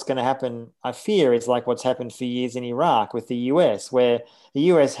like what's going to happen, I fear, is like what's happened for years in Iraq with the US, where the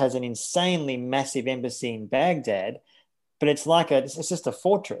US has an insanely massive embassy in Baghdad, but it's it's just a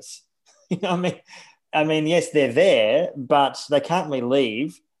fortress. You know what I mean? I mean, yes, they're there, but they can't really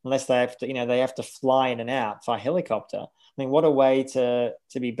leave unless they have to, they have to fly in and out by helicopter. I mean, what a way to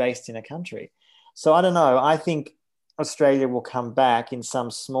be based in a country. So I don't know. I think Australia will come back in some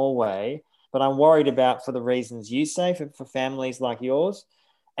small way, but I'm worried about, for the reasons you say, for families like yours.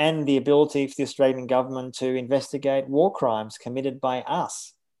 and the ability for the Australian government to investigate war crimes committed by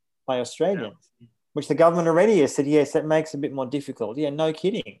us, by Australians, which the government already has said, yes, that makes it a bit more difficult. Yeah, no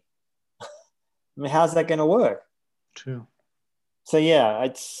kidding. I mean, how's that going to work? True. So yeah,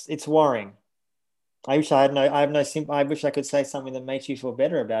 it's worrying. I wish I wish I could say something that makes you feel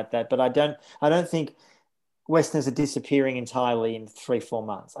better about that, but I don't think Westerners are disappearing entirely in 3-4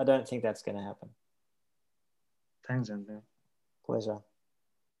 months. I don't think that's going to happen. Thanks, Anthony. Pleasure.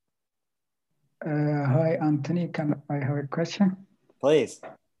 Hi, Anthony. Can I have a question? Please.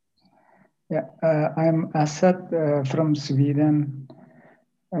 Yeah, I'm Asad from Sweden.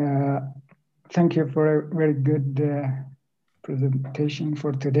 Thank you for a very good presentation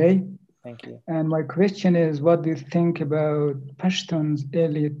for today. Thank you. And my question is, what do you think about Pashtun's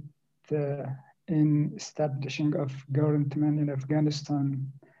elite in establishing of government in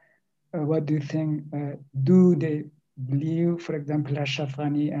Afghanistan? What do you think? Do they believe, for example, Ashraf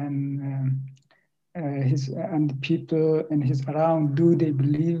Ghani and the people in his around, do they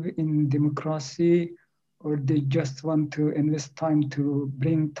believe in democracy, or they just want to invest time to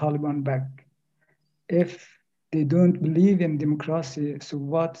bring Taliban back? If they don't believe in democracy, so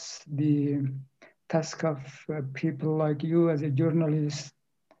what's the task of people like you as a journalist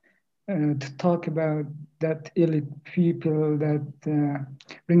to talk about that elite people that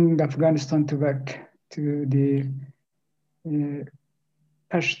bring Afghanistan back to the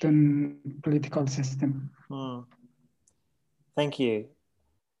Pashtun political system? Thank you.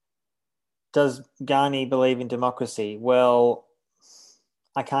 Does Ghani believe in democracy? Well,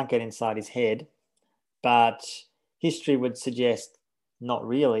 I can't get inside his head, but history would suggest not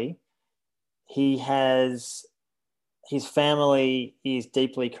really. His family is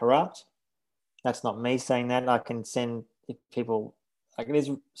deeply corrupt. That's not me saying that. I can send people, there's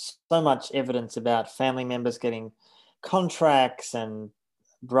so much evidence about family members getting contracts and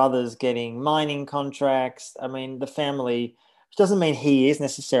brothers getting mining contracts. I mean, the family, which doesn't mean he is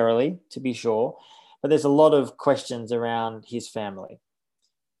necessarily, to be sure, but there's a lot of questions around his family.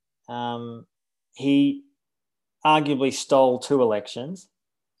 He arguably stole 2 elections.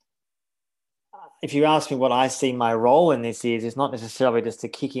 If you ask me what I see my role in this is, it's not necessarily just to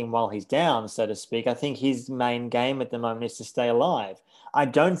kick him while he's down, so to speak. I think his main game at the moment is to stay alive. I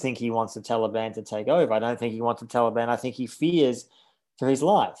don't think he wants the Taliban to take over. I don't think he wants the Taliban. I think he fears for his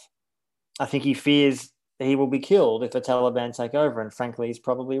life. I think he fears he will be killed if the Taliban take over, and frankly, he's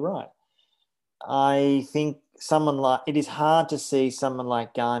probably right. I think it is hard to see someone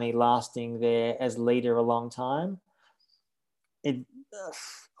like Ghani lasting there as leader a long time. I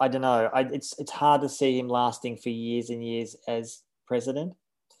don't know. It's hard to see him lasting for years and years as president.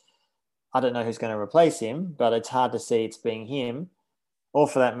 I don't know who's going to replace him, but it's hard to see it's being him, or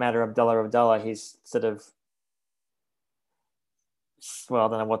for that matter, Abdullah, his sort of, well, I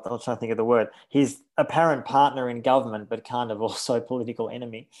don't know what, I'm trying to think of the word, his apparent partner in government, but kind of also political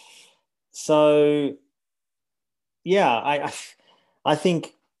enemy. So, yeah, I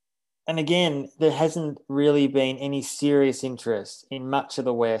think, and again, there hasn't really been any serious interest in much of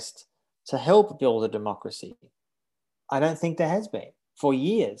the West to help build a democracy. I don't think there has been for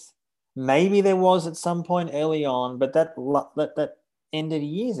years. Maybe there was at some point early on, but that ended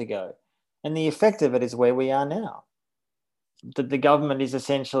years ago. And the effect of it is where we are now. The government is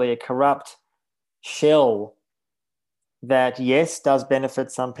essentially a corrupt shell that, yes, does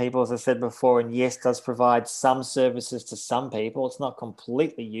benefit some people, as I said before, and yes, does provide some services to some people. It's not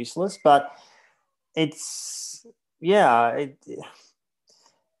completely useless, but it's an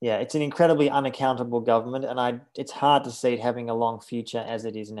incredibly unaccountable government, and it's hard to see it having a long future as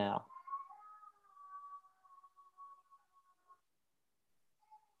it is now.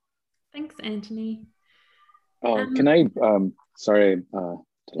 Thanks, Anthony. Can I, sorry.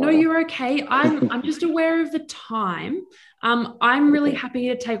 No, you're okay. I'm just aware of the time. I'm really happy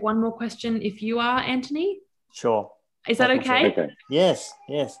to take one more question if you are, Anthony. Sure. Is that okay? Okay. Yes.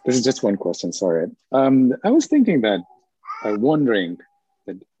 This is just one question, sorry. I was thinking that, wondering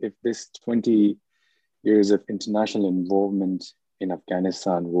that if this 20 years of international involvement in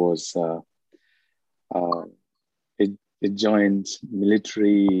Afghanistan was a joint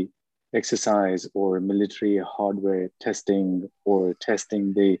military exercise or military hardware testing, or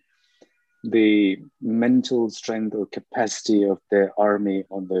testing the mental strength or capacity of the army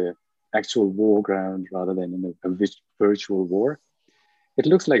on the actual war ground rather than in a virtual war. It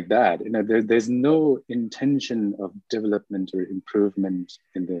looks like that. There's no intention of development or improvement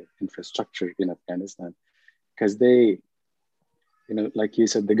in the infrastructure in Afghanistan, because they, like you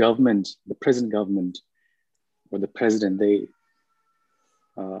said, the government, the present government or the president, they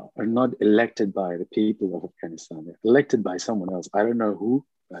are not elected by the people of Afghanistan. They're elected by someone else. I don't know who,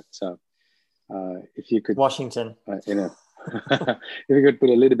 But if you could, Washington. if you could put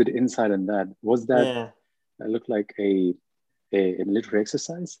a little bit of insight on that, was that look like a military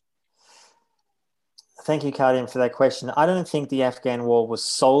exercise? Thank you, Kadim, for that question. I don't think the Afghan war was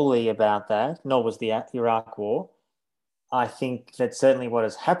solely about that, nor was the Iraq war. I think that certainly what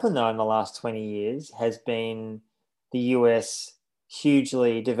has happened, though, in the last 20 years has been the US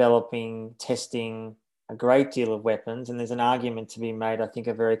hugely developing, testing a great deal of weapons. And there's an argument to be made, I think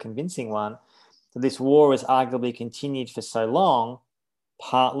a very convincing one, that this war has arguably continued for so long,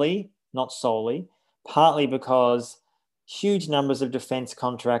 partly, not solely, partly because huge numbers of defense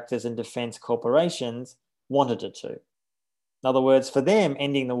contractors and defense corporations wanted it to. In other words, for them,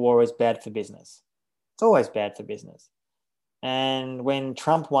 ending the war is bad for business. It's always bad for business. And when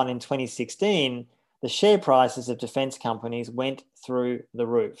Trump won in 2016, the share prices of defense companies went through the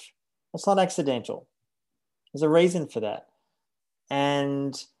roof. That's not accidental. There's a reason for that.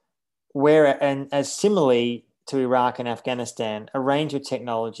 And as similarly to Iraq and Afghanistan, a range of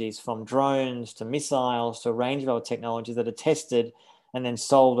technologies from drones to missiles to a range of other technologies that are tested and then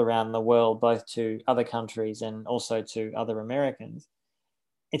sold around the world, both to other countries and also to other Americans.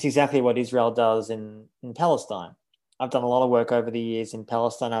 It's exactly what Israel does in Palestine. I've done a lot of work over the years in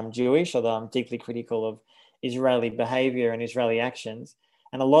Palestine. I'm Jewish, although I'm deeply critical of Israeli behavior and Israeli actions.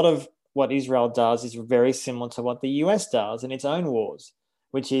 And a lot of what Israel does is very similar to what the US does in its own wars,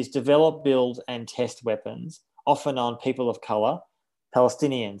 which is develop, build, and test weapons, often on people of color,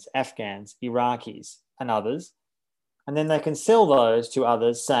 Palestinians, Afghans, Iraqis, and others. And then they can sell those to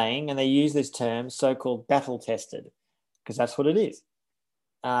others saying, and they use this term, so-called battle tested, because that's what it is.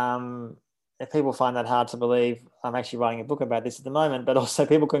 If people find that hard to believe, I'm actually writing a book about this at the moment, but also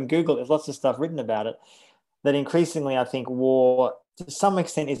people can Google it. There's lots of stuff written about it, that increasingly I think war to some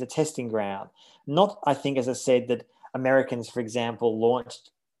extent is a testing ground. Not, I think, as I said, that Americans, for example, launched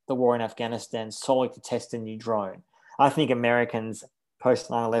the war in Afghanistan solely to test a new drone. I think Americans post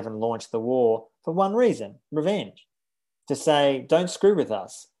 9/11 launched the war for one reason, revenge, to say, don't screw with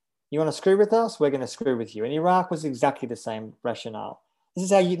us. You want to screw with us? We're going to screw with you. And Iraq was exactly the same rationale. This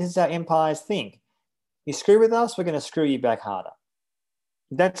is how empires think. You screw with us, we're going to screw you back harder.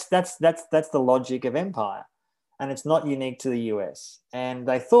 That's the logic of empire. And it's not unique to the US. And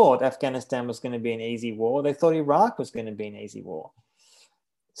they thought Afghanistan was going to be an easy war. They thought Iraq was going to be an easy war.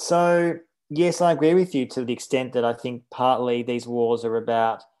 So, yes, I agree with you to the extent that I think partly these wars are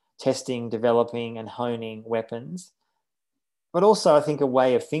about testing, developing, and honing weapons. But also, I think, a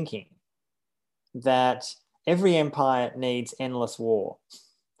way of thinking that every empire needs endless war.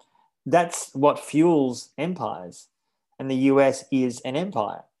 That's what fuels empires. And the US is an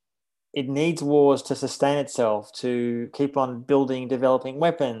empire. It needs wars to sustain itself, to keep on building, developing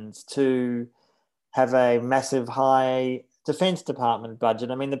weapons, to have a massive high Defense Department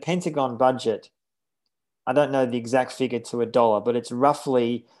budget. I mean, the Pentagon budget, I don't know the exact figure to a dollar, but it's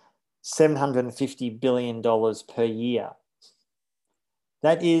roughly $750 billion per year.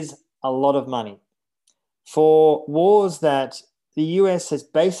 That is a lot of money for wars that the US has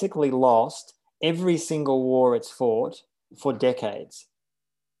basically lost every single war it's fought for decades.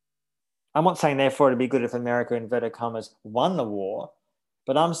 I'm not saying therefore it'd be good if America, inverted commas, won the war,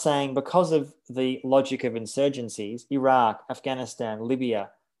 but I'm saying because of the logic of insurgencies, Iraq, Afghanistan,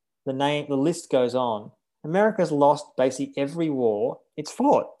 Libya, the list goes on. America's lost basically every war it's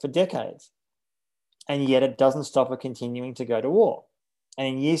fought for decades. And yet it doesn't stop it continuing to go to war. And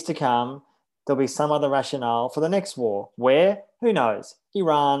in years to come, there'll be some other rationale for the next war. Where? Who knows?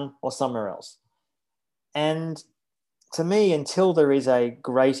 Iran or somewhere else. And to me, until there is a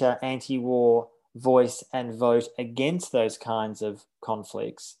greater anti-war voice and vote against those kinds of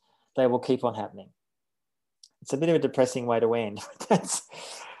conflicts, they will keep on happening. It's a bit of a depressing way to end. That's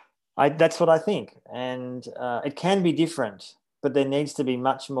what I think. And it can be different, but there needs to be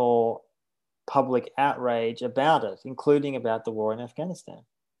much more public outrage about it, including about the war in Afghanistan.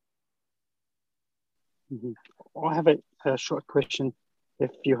 Mm-hmm. I have a short question,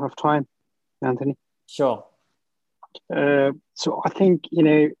 if you have time, Anthony. Sure. So I think,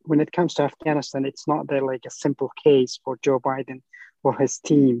 when it comes to Afghanistan, it's not like a simple case for Joe Biden or his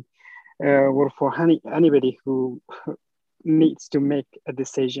team, or for anybody who needs to make a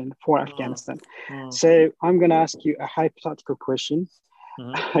decision for Afghanistan. So I'm going to ask you a hypothetical question.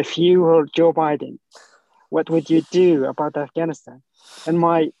 Mm-hmm. If you were Joe Biden, what would you do about Afghanistan? And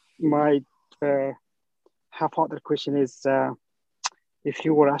my half-hearted question is, if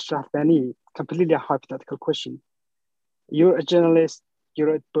you were Ashraf Ghani, completely a hypothetical question. You're a journalist, you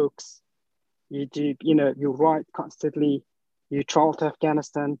write books, you write constantly, you travel to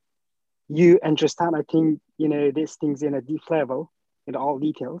Afghanistan, you understand, I think, these things in a deep level. in all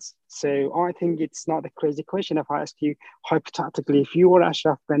details. So I think it's not a crazy question if I ask you hypothetically, if you were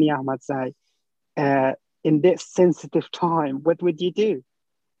Ashraf Ghani Ahmadzai in this sensitive time, what would you do?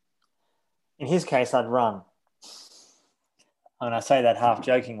 In his case, I'd run. And I say that half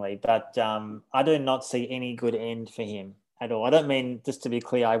jokingly, but I do not see any good end for him at all. I don't mean, just to be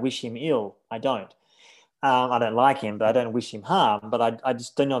clear, I wish him ill. I don't. I don't like him, but I don't wish him harm. But I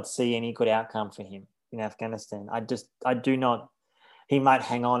just do not see any good outcome for him in Afghanistan. I do not. He might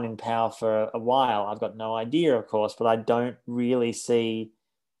hang on in power for a while. I've got no idea, of course, but I don't really see.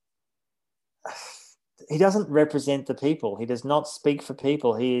 He doesn't represent the people. He does not speak for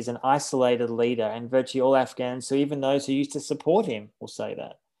people. He is an isolated leader, and virtually all Afghans, so even those who used to support him, will say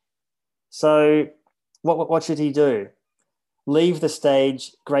that. So what should he do? Leave the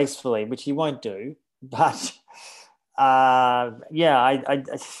stage gracefully, which he won't do. But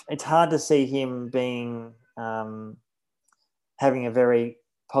it's hard to see him being having a very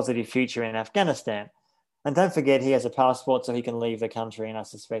positive future in Afghanistan. And don't forget, he has a passport, so he can leave the country, and I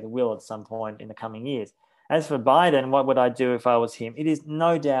suspect will at some point in the coming years. As for Biden, what would I do if I was him? It is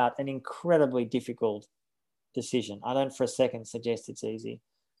no doubt an incredibly difficult decision. I don't for a second suggest it's easy.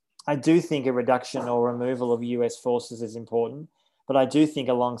 I do think a reduction or removal of US forces is important, but I do think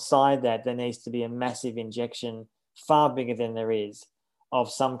alongside that, there needs to be a massive injection, far bigger than there is,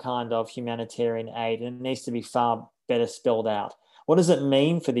 of some kind of humanitarian aid, and it needs to be far better spelled out. What does it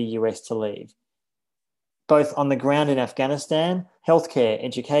mean for the US to leave? Both on the ground in Afghanistan, healthcare,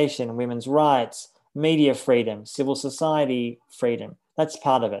 education, women's rights, media freedom, civil society freedom. That's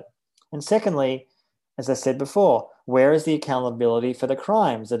part of it. And secondly, as I said before, where is the accountability for the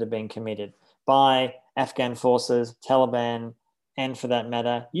crimes that are being committed by Afghan forces, Taliban, and for that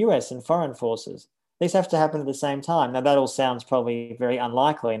matter, US and foreign forces? These have to happen at the same time. Now, that all sounds probably very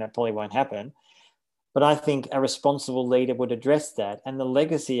unlikely, and it probably won't happen. But I think a responsible leader would address that. And the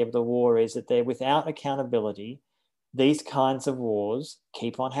legacy of the war is that they're without accountability, these kinds of wars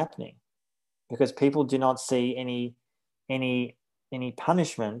keep on happening because people do not see any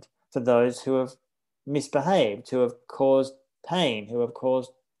punishment for those who have misbehaved, who have caused pain, who have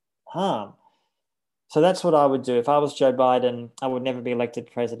caused harm. So that's what I would do. If I was Joe Biden, I would never be elected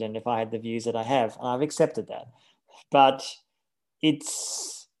president if I had the views that I have. And I've accepted that. But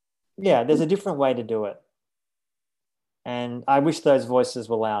there's a different way to do it. And I wish those voices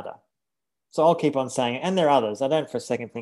were louder. So I'll keep on saying it. And there are others. I don't for a second think